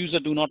 or the user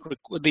do not,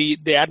 the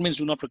admins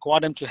do not require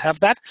them to have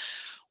that.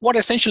 What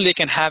essentially they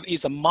can have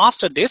is a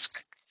master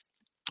disk,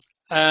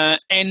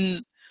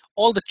 and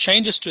all the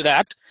changes to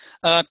that,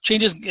 and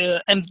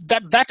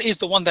that is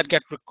the one that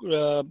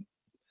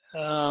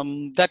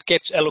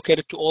gets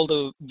allocated to all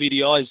the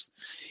VDIs.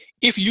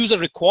 If user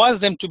requires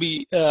them to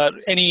be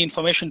any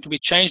information to be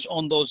changed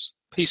on those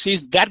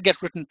PCs, that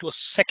get written to a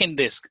second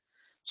disk.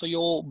 So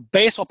your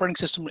base operating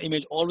system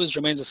image always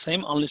remains the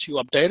same unless you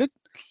update it.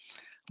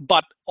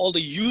 But all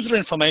the user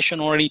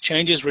information or any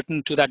changes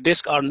written to that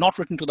disk are not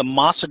written to the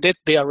master disk,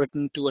 they are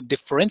written to a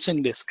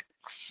differencing disk.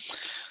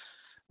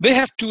 They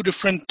have two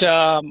different,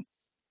 the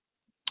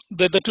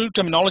two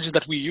terminologies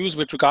that we use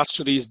with regards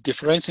to these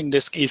differencing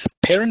disk is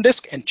parent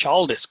disk and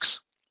child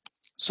disks.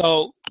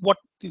 So what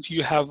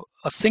you have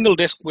a single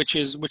disk which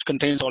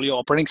contains all your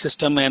operating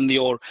system and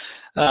your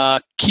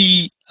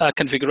key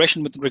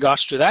configuration with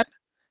regards to that,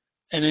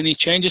 and any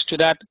changes to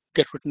that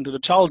get written to the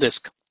child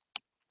disk.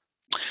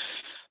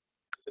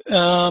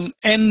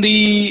 And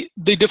the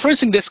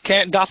differencing disk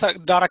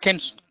data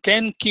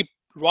can keep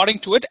writing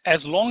to it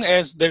as long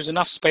as there's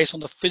enough space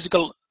on the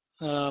physical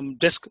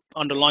disk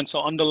underlying.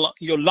 So under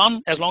your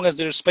LUN, as long as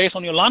there's space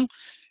on your LUN,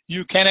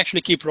 you can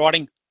actually keep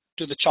writing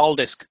to the child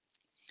disk.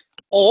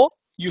 Or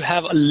you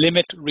have a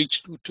limit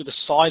reached to the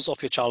size of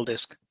your child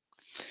disk.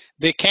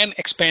 They can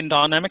expand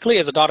dynamically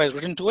as the data is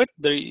written to it.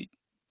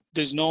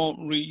 There's no,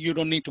 you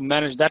don't need to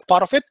manage that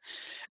part of it,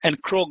 and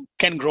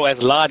can grow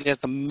as large as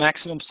the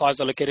maximum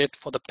size allocated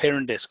for the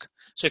parent disk.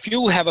 So if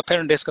you have a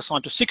parent disk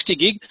assigned to 60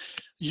 gig,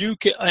 you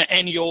can,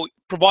 and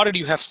provided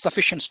you have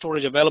sufficient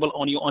storage available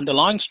on your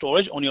underlying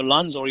storage on your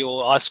LUNs or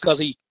your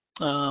iSCSI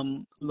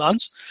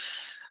LUNs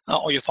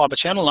or your fiber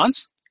channel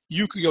LUNs,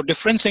 your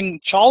differencing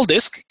child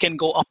disk can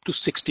go up to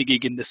 60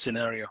 gig in this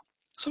scenario.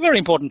 It's a very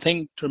important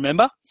thing to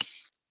remember.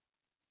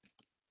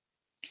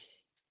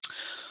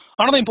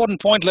 Another important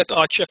point that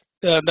I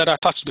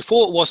touched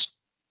before was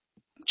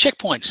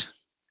checkpoints.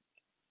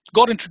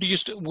 Got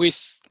introduced with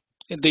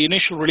the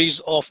initial release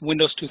of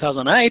Windows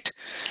 2008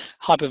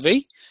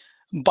 Hyper-V,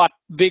 but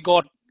they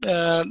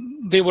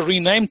were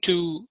renamed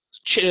to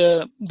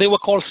they were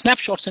called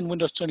snapshots in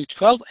Windows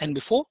 2012 and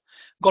before,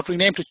 got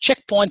renamed to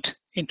checkpoint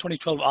in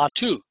 2012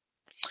 R2.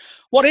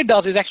 What it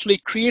does is actually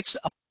creates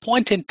a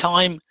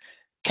point-in-time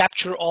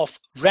capture of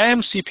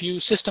RAM,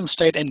 CPU, system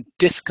state, and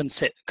disk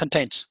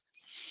contents.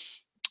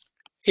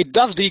 It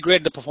does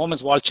degrade the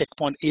performance while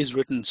checkpoint is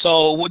written.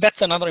 So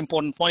that's another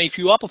important point. If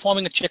you are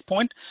performing a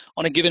checkpoint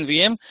on a given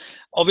VM,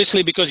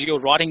 obviously because you're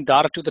writing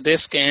data to the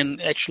disk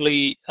and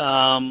actually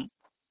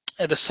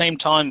at the same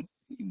time,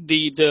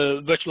 the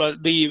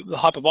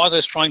hypervisor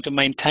is trying to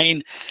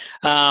maintain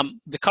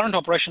the current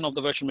operation of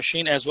the virtual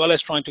machine as well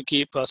as trying to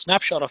keep a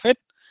snapshot of it,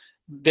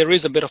 there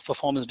is a bit of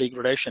performance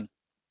degradation.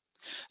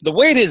 The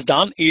way it is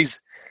done is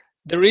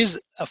there is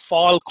a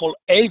file called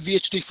a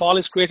VHD file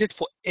is created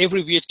for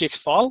every VHDX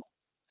file,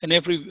 and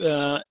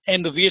the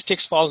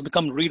VHDX files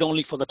become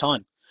read-only for the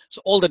time.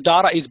 So all the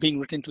data is being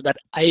written to that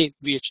a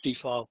VHD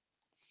file.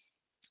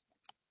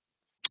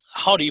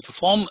 How do you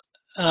perform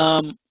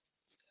a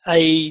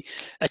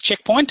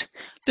checkpoint?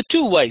 The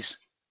two ways,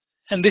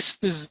 and this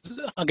is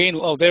again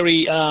a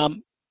very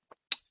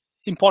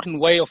important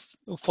way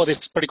for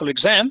this particular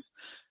exam.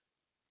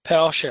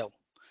 PowerShell.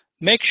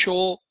 Make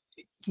sure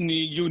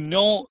you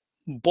know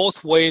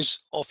both ways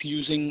of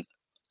using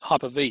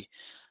Hyper-V.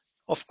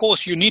 Of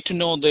course, you need to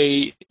know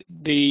the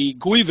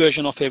GUI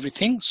version of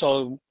everything.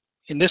 So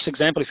in this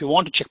example, if you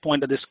want to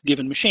checkpoint at this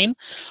given machine,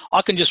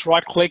 I can just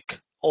right-click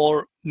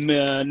or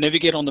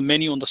navigate on the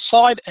menu on the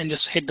side and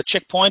just hit the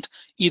checkpoint.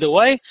 Either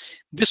way,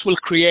 this will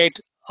create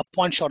a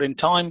point shot in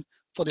time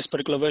for this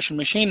particular version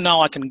machine.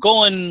 Now I can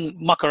go and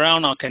muck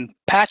around. I can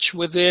patch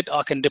with it.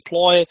 I can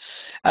deploy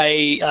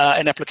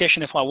an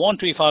application if I want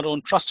to, if I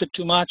don't trust it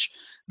too much,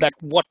 that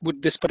what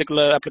would this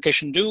particular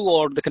application do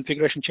or the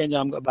configuration change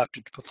I'm about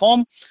to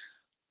perform.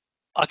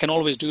 I can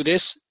always do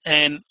this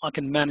and I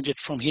can manage it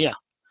from here.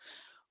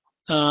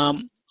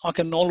 I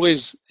can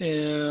always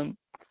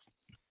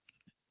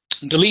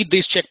delete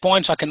these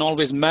checkpoints. I can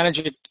always manage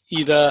it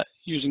either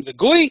using the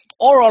GUI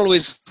or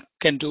always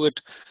can do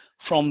it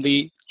from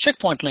the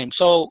checkpoint name.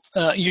 So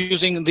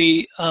using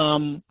the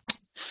PowerShell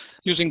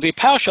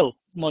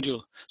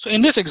module. So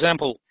in this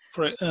example,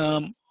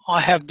 I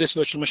have this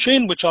virtual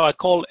machine which I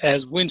call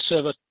as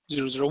WinServer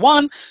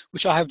 001,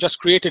 which I have just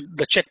created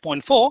the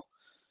checkpoint for.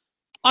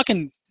 I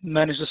can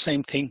manage the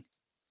same thing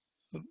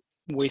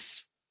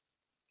with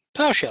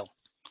PowerShell.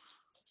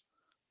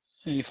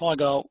 And if I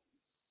go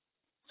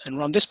and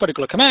run this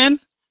particular command,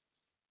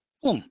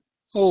 boom,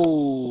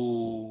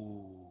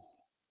 oh,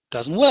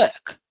 doesn't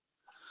work.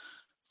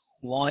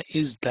 Why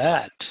is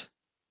that?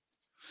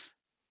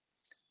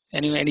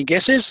 Any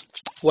guesses?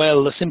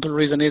 Well, the simple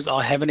reason is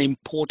I haven't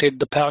imported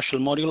the PowerShell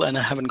module and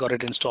I haven't got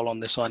it installed on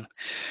this one.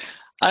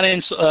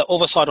 An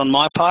oversight on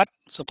my part,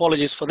 so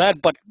apologies for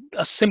that, but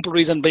a simple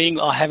reason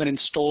being I haven't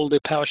installed the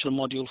PowerShell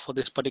module for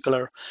this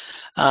particular,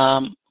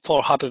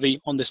 for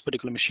Hyper-V on this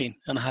particular machine,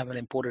 and I haven't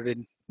imported it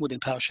within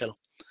PowerShell.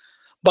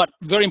 But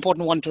very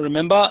important one to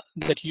remember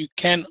that you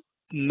can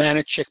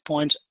manage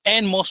checkpoints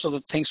and most of the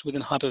things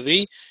within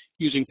Hyper-V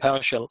using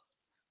PowerShell.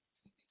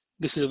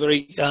 This is a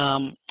very,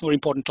 very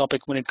important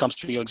topic when it comes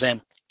to your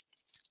exam.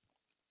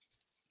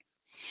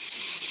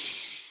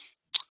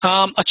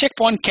 A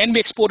checkpoint can be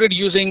exported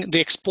using the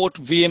export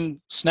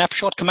VM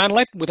snapshot command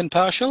line within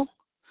PowerShell,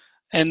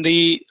 and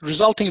the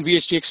resulting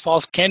VHDX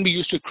files can be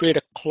used to create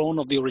a clone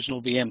of the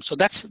original VM. So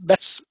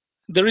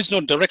there is no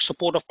direct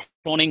support of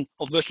cloning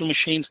of virtual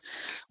machines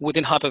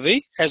within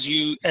Hyper-V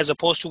as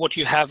opposed to what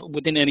you have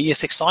within an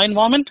ESXi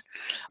environment,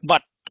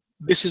 but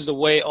this is the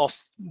way of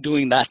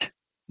doing that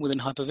within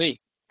Hyper-V.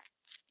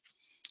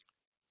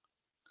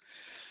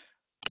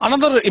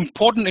 Another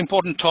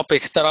important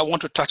topic that I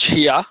want to touch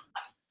here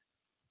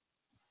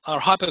are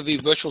Hyper-V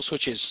virtual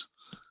switches.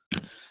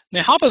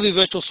 Now, Hyper-V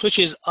virtual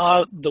switches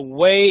are the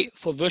way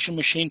for virtual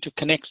machine to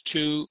connect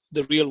to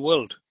the real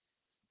world.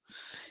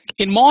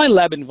 In my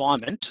lab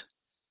environment,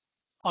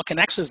 I can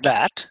access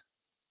that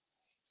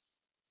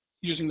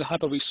using the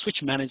Hyper-V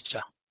Switch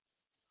Manager,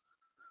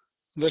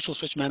 Virtual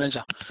Switch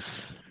Manager.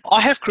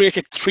 I have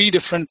created 3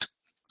 different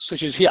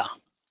switches here.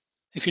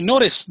 If you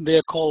notice,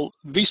 they're called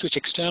vSwitch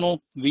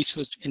External,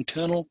 vSwitch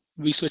Internal,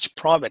 vSwitch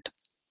Private.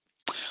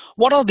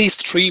 What are these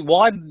 3?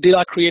 Why did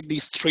I create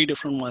these 3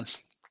 different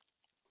ones?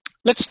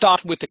 Let's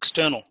start with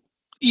external,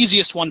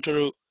 easiest one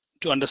to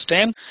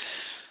understand.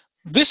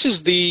 This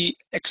is the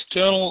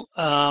external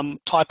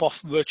type of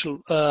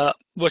virtual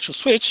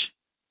switch,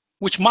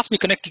 which must be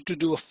connected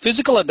to a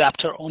physical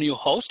adapter on your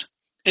host.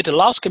 It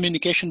allows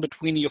communication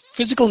between your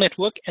physical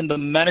network and the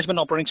management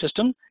operating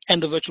system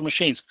and the virtual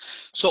machines.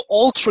 So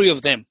all 3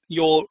 of them,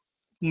 your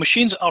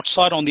machines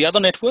outside on the other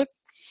network,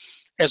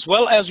 as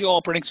well as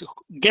your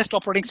guest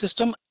operating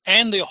system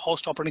and your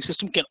host operating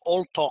system, can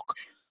all talk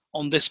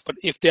on this. But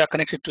if they are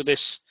connected to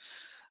this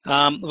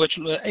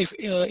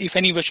if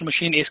any virtual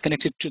machine is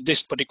connected to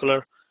this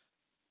particular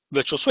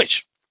virtual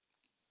switch.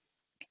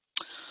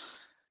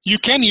 You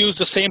can use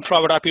the same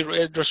private IP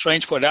address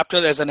range for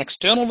adapter as an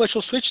external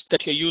virtual switch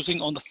that you're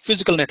using on the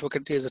physical network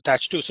it is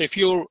attached to. So if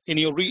you're in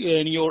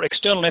your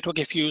external network,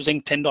 if you're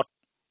using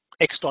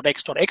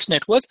 10.x.x.x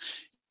network,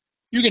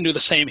 you can do the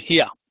same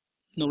here.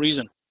 No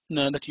reason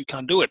that you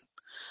can't do it.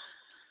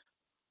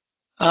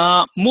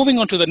 Moving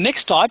on to the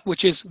next type,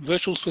 which is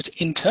virtual switch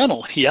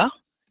internal here.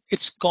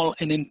 It's called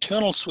an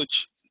internal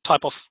switch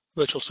type of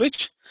virtual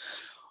switch.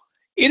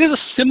 It is a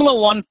similar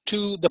one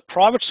to the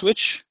private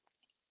switch,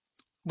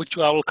 which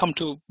I will come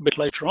to a bit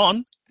later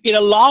on. It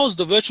allows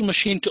the virtual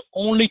machine to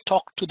only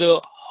talk to the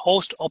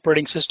host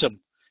operating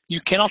system. You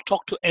cannot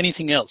talk to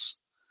anything else.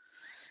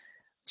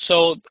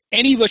 So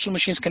any virtual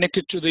machines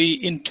connected to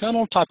the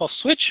internal type of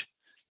switch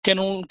can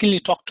only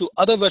talk to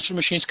other virtual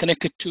machines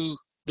connected to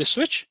the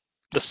switch,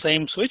 the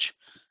same switch,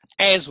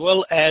 as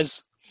well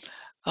as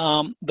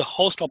the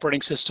host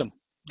operating system.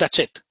 That's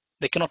it.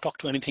 They cannot talk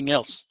to anything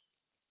else.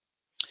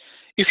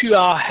 If you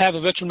have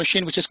a virtual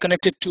machine which is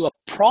connected to a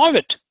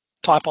private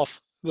type of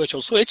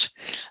virtual switch,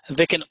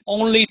 they can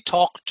only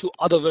talk to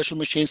other virtual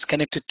machines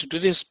connected to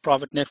this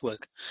private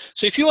network.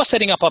 So if you are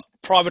setting up a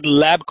private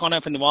lab kind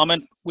of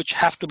environment, which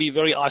have to be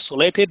very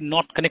isolated,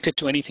 not connected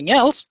to anything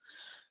else,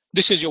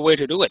 this is your way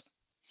to do it.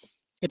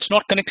 It's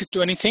not connected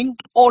to anything,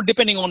 or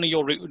depending on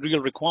your real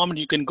requirement,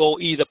 you can go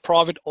either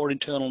private or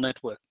internal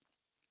network.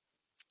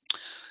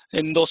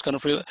 In those kind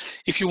of,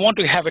 if you want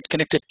to have it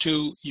connected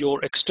to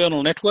your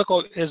external network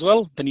as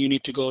well, then you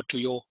need to go to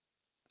your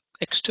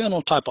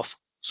external type of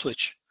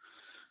switch.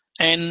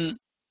 And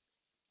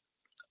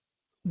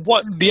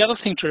what the other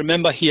thing to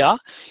remember here,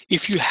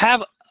 if you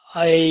have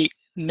a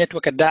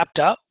network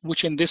adapter,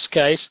 which in this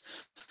case,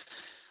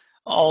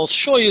 I'll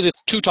show you the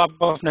 2 types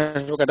of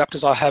network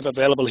adapters I have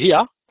available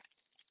here.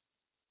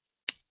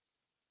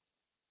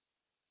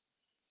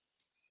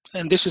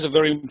 And this is a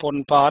very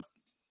important part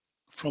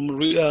from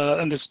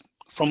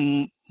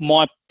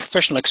my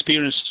professional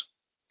experience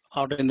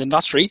out in the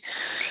industry.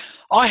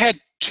 I had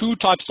 2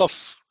 types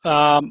of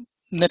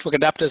network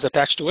adapters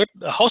attached to it,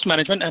 a host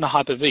management and a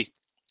Hyper-V.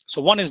 So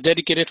one is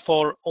dedicated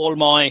for all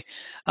my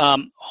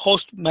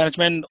host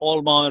management,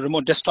 all my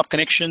remote desktop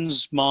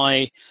connections,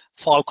 my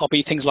file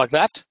copy, things like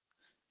that,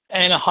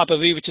 and a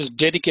Hyper-V which is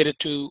dedicated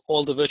to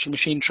all the virtual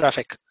machine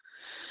traffic.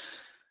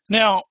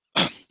 Now,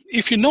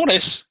 if you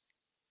notice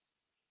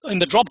in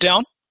the drop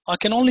down, I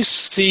can only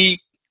see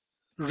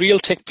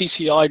Realtek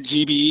PCI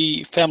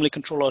GBE Family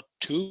Controller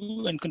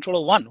 2 and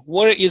Controller 1.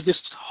 Where is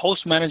this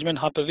host management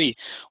Hyper-V?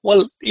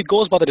 Well, it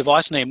goes by the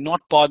device name,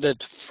 not by the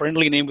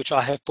friendly name which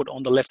I have put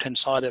on the left-hand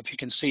side, if you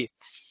can see.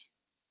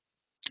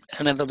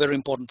 Another very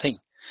important thing.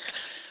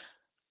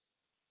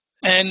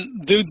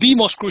 And the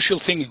most crucial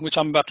thing which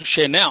I'm about to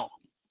share now,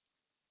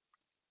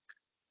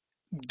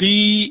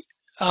 the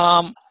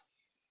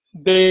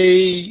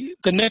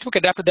network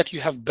adapter that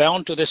you have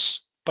bound to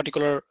this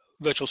particular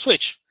virtual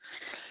switch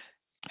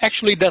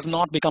actually does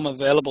not become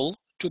available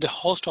to the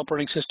host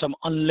operating system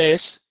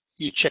unless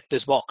you check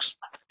this box.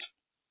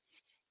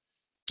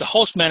 The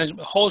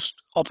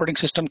host operating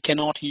system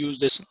cannot use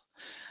this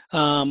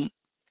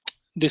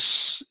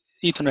this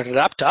Ethernet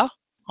adapter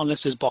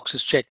unless this box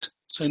is checked.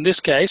 So in this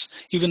case,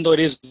 even though it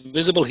is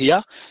visible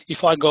here,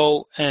 if I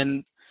go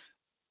and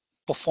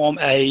perform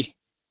an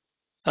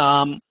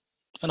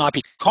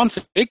IP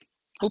config,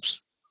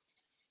 oops,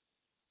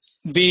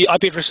 the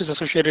IP addresses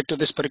associated to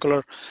this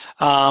particular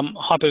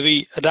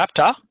Hyper-V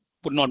adapter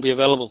would not be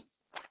available.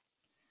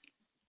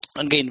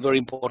 Again, very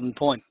important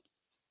point.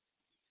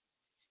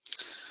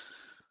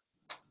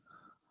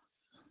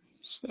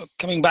 So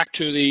coming back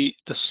to the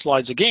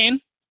slides again,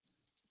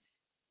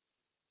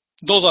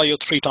 those are your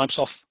 3 types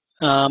of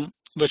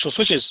virtual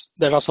switches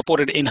that are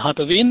supported in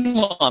Hyper-V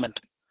environment.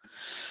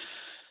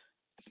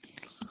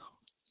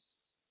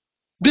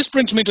 This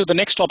brings me to the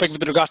next topic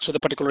with regards to the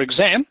particular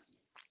exam.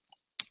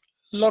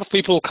 A lot of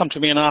people come to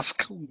me and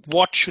ask,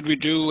 what should we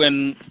do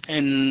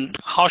and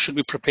how should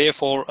we prepare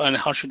for and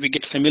how should we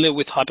get familiar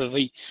with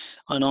Hyper-V?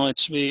 I know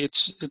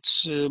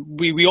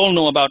we all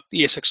know about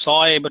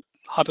ESXi, but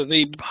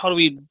Hyper-V, how do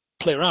we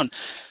play around?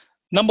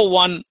 Number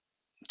 1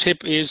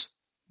 tip is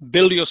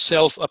build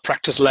yourself a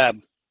practice lab.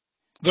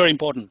 Very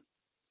important.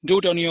 Do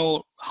it on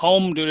your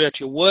home, do it at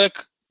your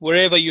work,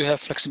 wherever you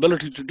have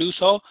flexibility to do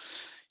so.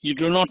 You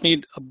do not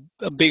need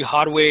a big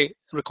hardware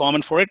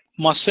requirement for it.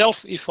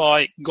 Myself, if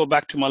I go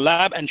back to my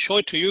lab and show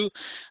it to you,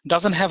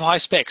 doesn't have high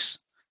specs.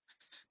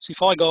 So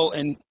if I go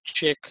and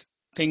check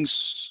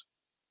things,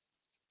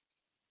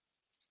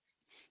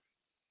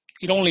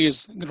 it only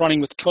is running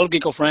with 12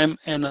 gig of RAM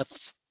and a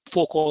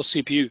 4-core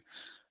CPU,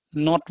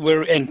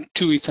 and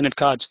 2 Ethernet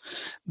cards.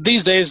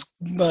 These days,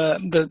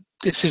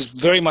 this is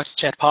very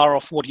much at par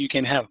of what you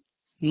can have.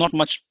 Not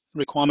much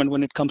requirement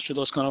when it comes to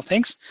those kind of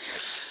things.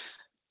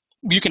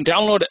 You can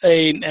download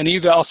an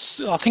eval.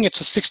 I think it's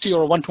a 60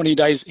 or 120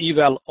 days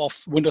eval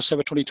of Windows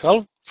Server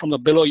 2012 from the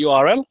below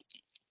URL.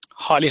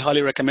 Highly,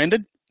 highly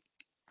recommended.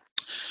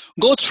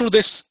 Go through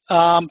this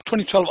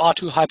 2012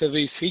 R2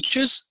 Hyper-V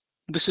features.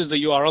 This is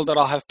the URL that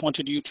I have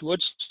pointed you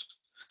towards.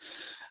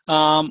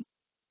 Another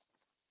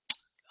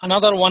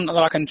one that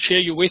I can share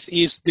you with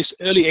is this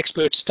early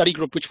expert study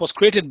group, which was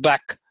created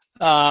back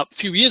a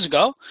few years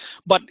ago,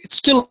 but it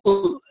still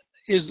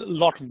is a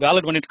lot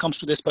valid when it comes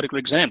to this particular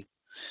exam.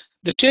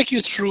 They take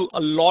you through a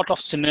lot of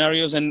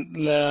scenarios and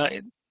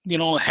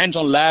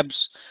hands-on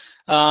labs.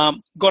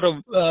 Got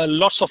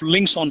lots of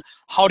links on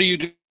how do you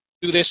do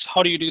this,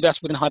 how do you do that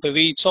within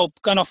Hyper-V. So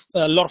kind of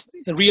a lot of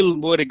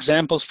real-world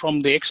examples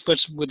from the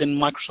experts within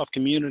Microsoft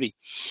community.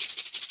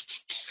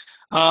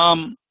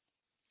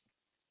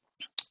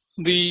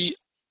 The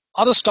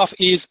other stuff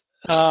is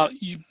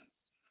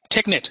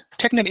TechNet.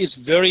 TechNet is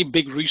very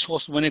big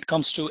resource when it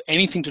comes to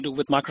anything to do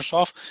with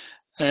Microsoft,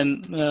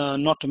 and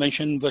not to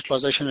mention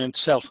virtualization in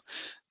itself.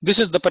 This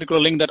is the particular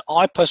link that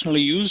I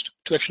personally used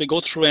to actually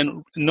go through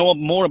and know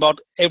more about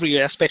every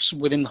aspect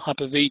within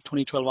Hyper-V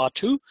 2012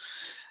 R2,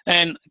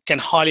 and can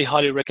highly,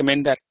 highly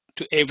recommend that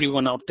to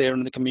everyone out there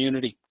in the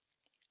community.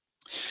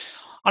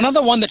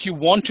 Another one that you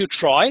want to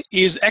try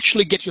is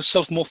actually get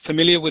yourself more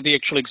familiar with the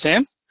actual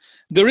exam.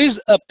 There is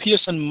a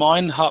Pearson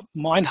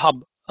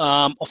MindHub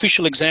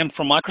official exam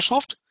from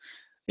Microsoft.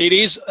 It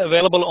is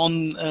available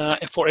on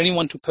for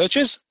anyone to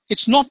purchase.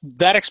 It's not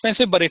that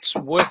expensive, but it's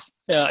worth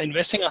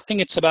investing. I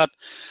think it's about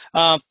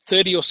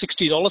 $30 or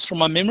 $60 from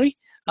my memory.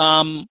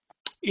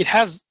 It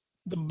has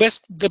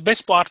the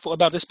best part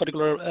about this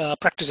particular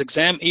practice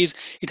exam is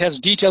it has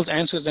detailed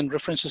answers and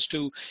references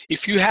to,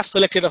 if you have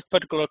selected a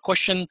particular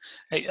question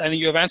and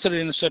you have answered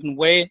it in a certain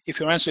way, if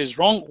your answer is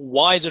wrong,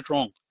 why is it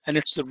wrong? And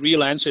it's the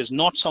real answers,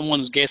 not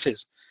someone's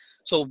guesses.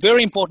 So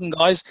very important,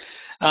 guys.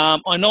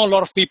 I know a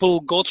lot of people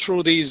go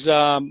through these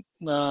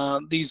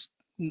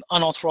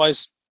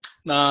unauthorized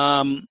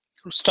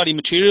study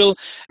material,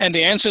 and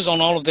the answers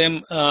on all of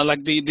them,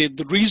 like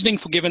the reasoning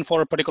given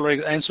for a particular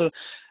answer,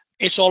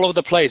 it's all over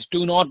the place.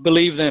 Do not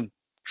believe them.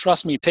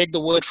 Trust me, take the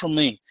word from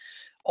me.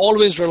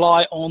 Always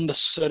rely on the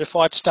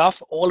certified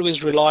stuff.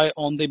 Always rely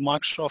on the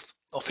Microsoft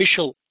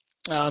official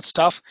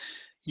stuff.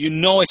 You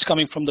know it's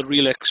coming from the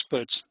real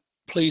experts.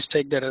 Please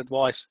take that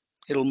advice.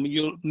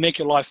 You'll make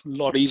your life a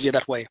lot easier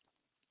that way.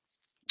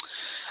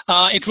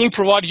 It will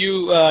provide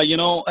you,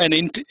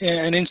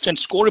 an instant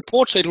score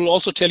report. So it will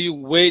also tell you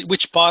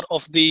which part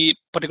of the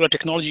particular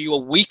technology you are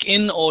weak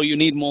in or you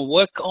need more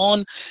work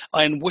on,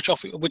 and which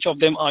of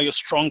them are your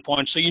strong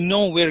points. So you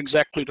know where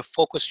exactly to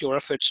focus your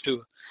efforts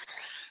to.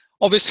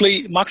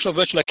 Obviously, Microsoft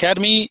Virtual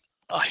Academy,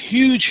 a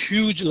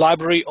huge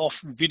library of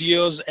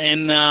videos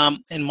and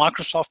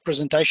Microsoft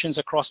presentations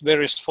across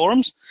various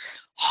forums.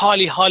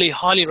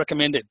 Highly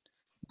recommended.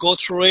 Go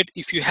through it.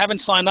 If you haven't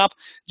signed up,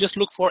 just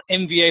look for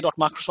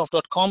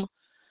mva.microsoft.com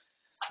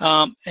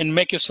and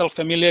make yourself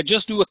familiar.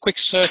 Just do a quick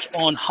search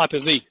on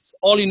Hyper-V.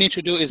 All you need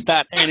to do is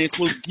that, and it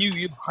will give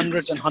you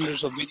hundreds and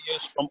hundreds of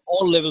videos from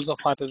all levels of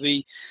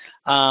Hyper-V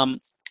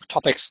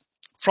topics,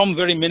 from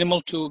very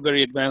minimal to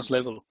very advanced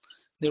level.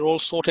 They're all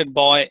sorted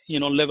by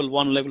level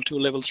 1, level 2,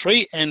 level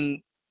 3,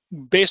 and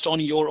based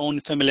on your own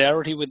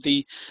familiarity with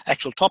the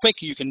actual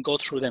topic, you can go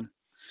through them.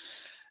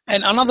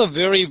 And another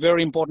very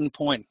important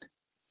point,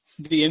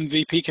 the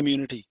MVP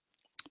community.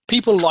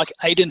 People like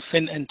Aidan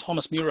Finn and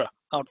Thomas Muir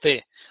out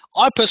there.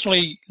 I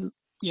personally,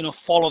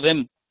 follow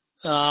them.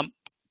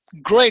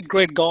 Great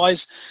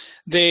guys.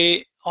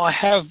 I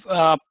have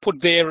put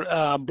their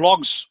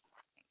blogs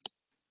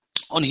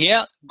on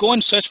here. Go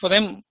and search for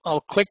them.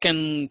 I'll click,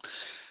 and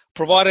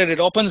provided it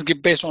opens,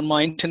 based on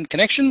my internet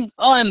connection.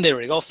 Oh, and there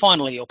we go.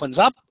 Finally opens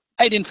up.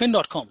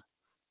 AidanFinn.com.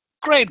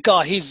 Great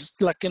guy. He's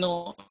like,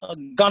 a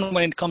gun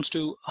when it comes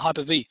to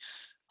Hyper-V.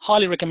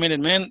 Highly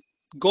recommended, man.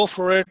 Go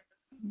for it.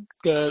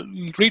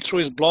 Read through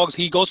his blogs.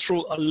 He goes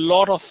through a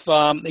lot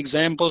of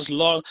examples,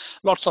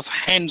 lots of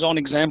hands-on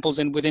examples,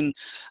 and within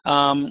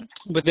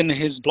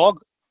his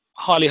blog,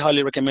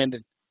 highly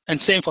recommended.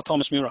 And same for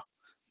Thomas Muir.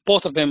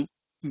 Both of them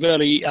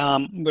very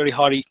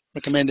highly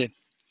recommended.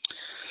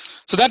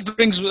 So that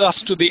brings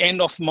us to the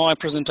end of my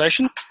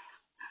presentation.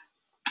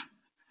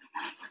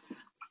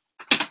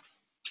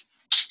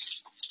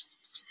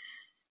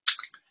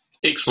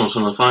 Excellent,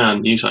 and if I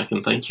unmute, I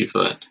can thank you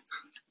for that.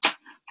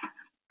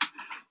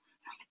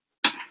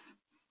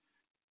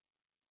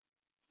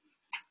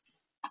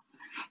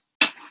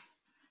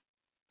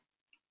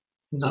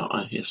 No,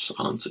 I hear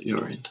silence at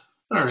your end.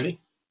 Alrighty.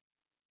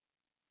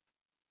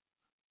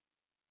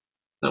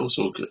 That was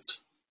all good.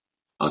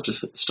 I'll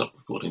just hit the stop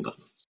recording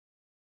button.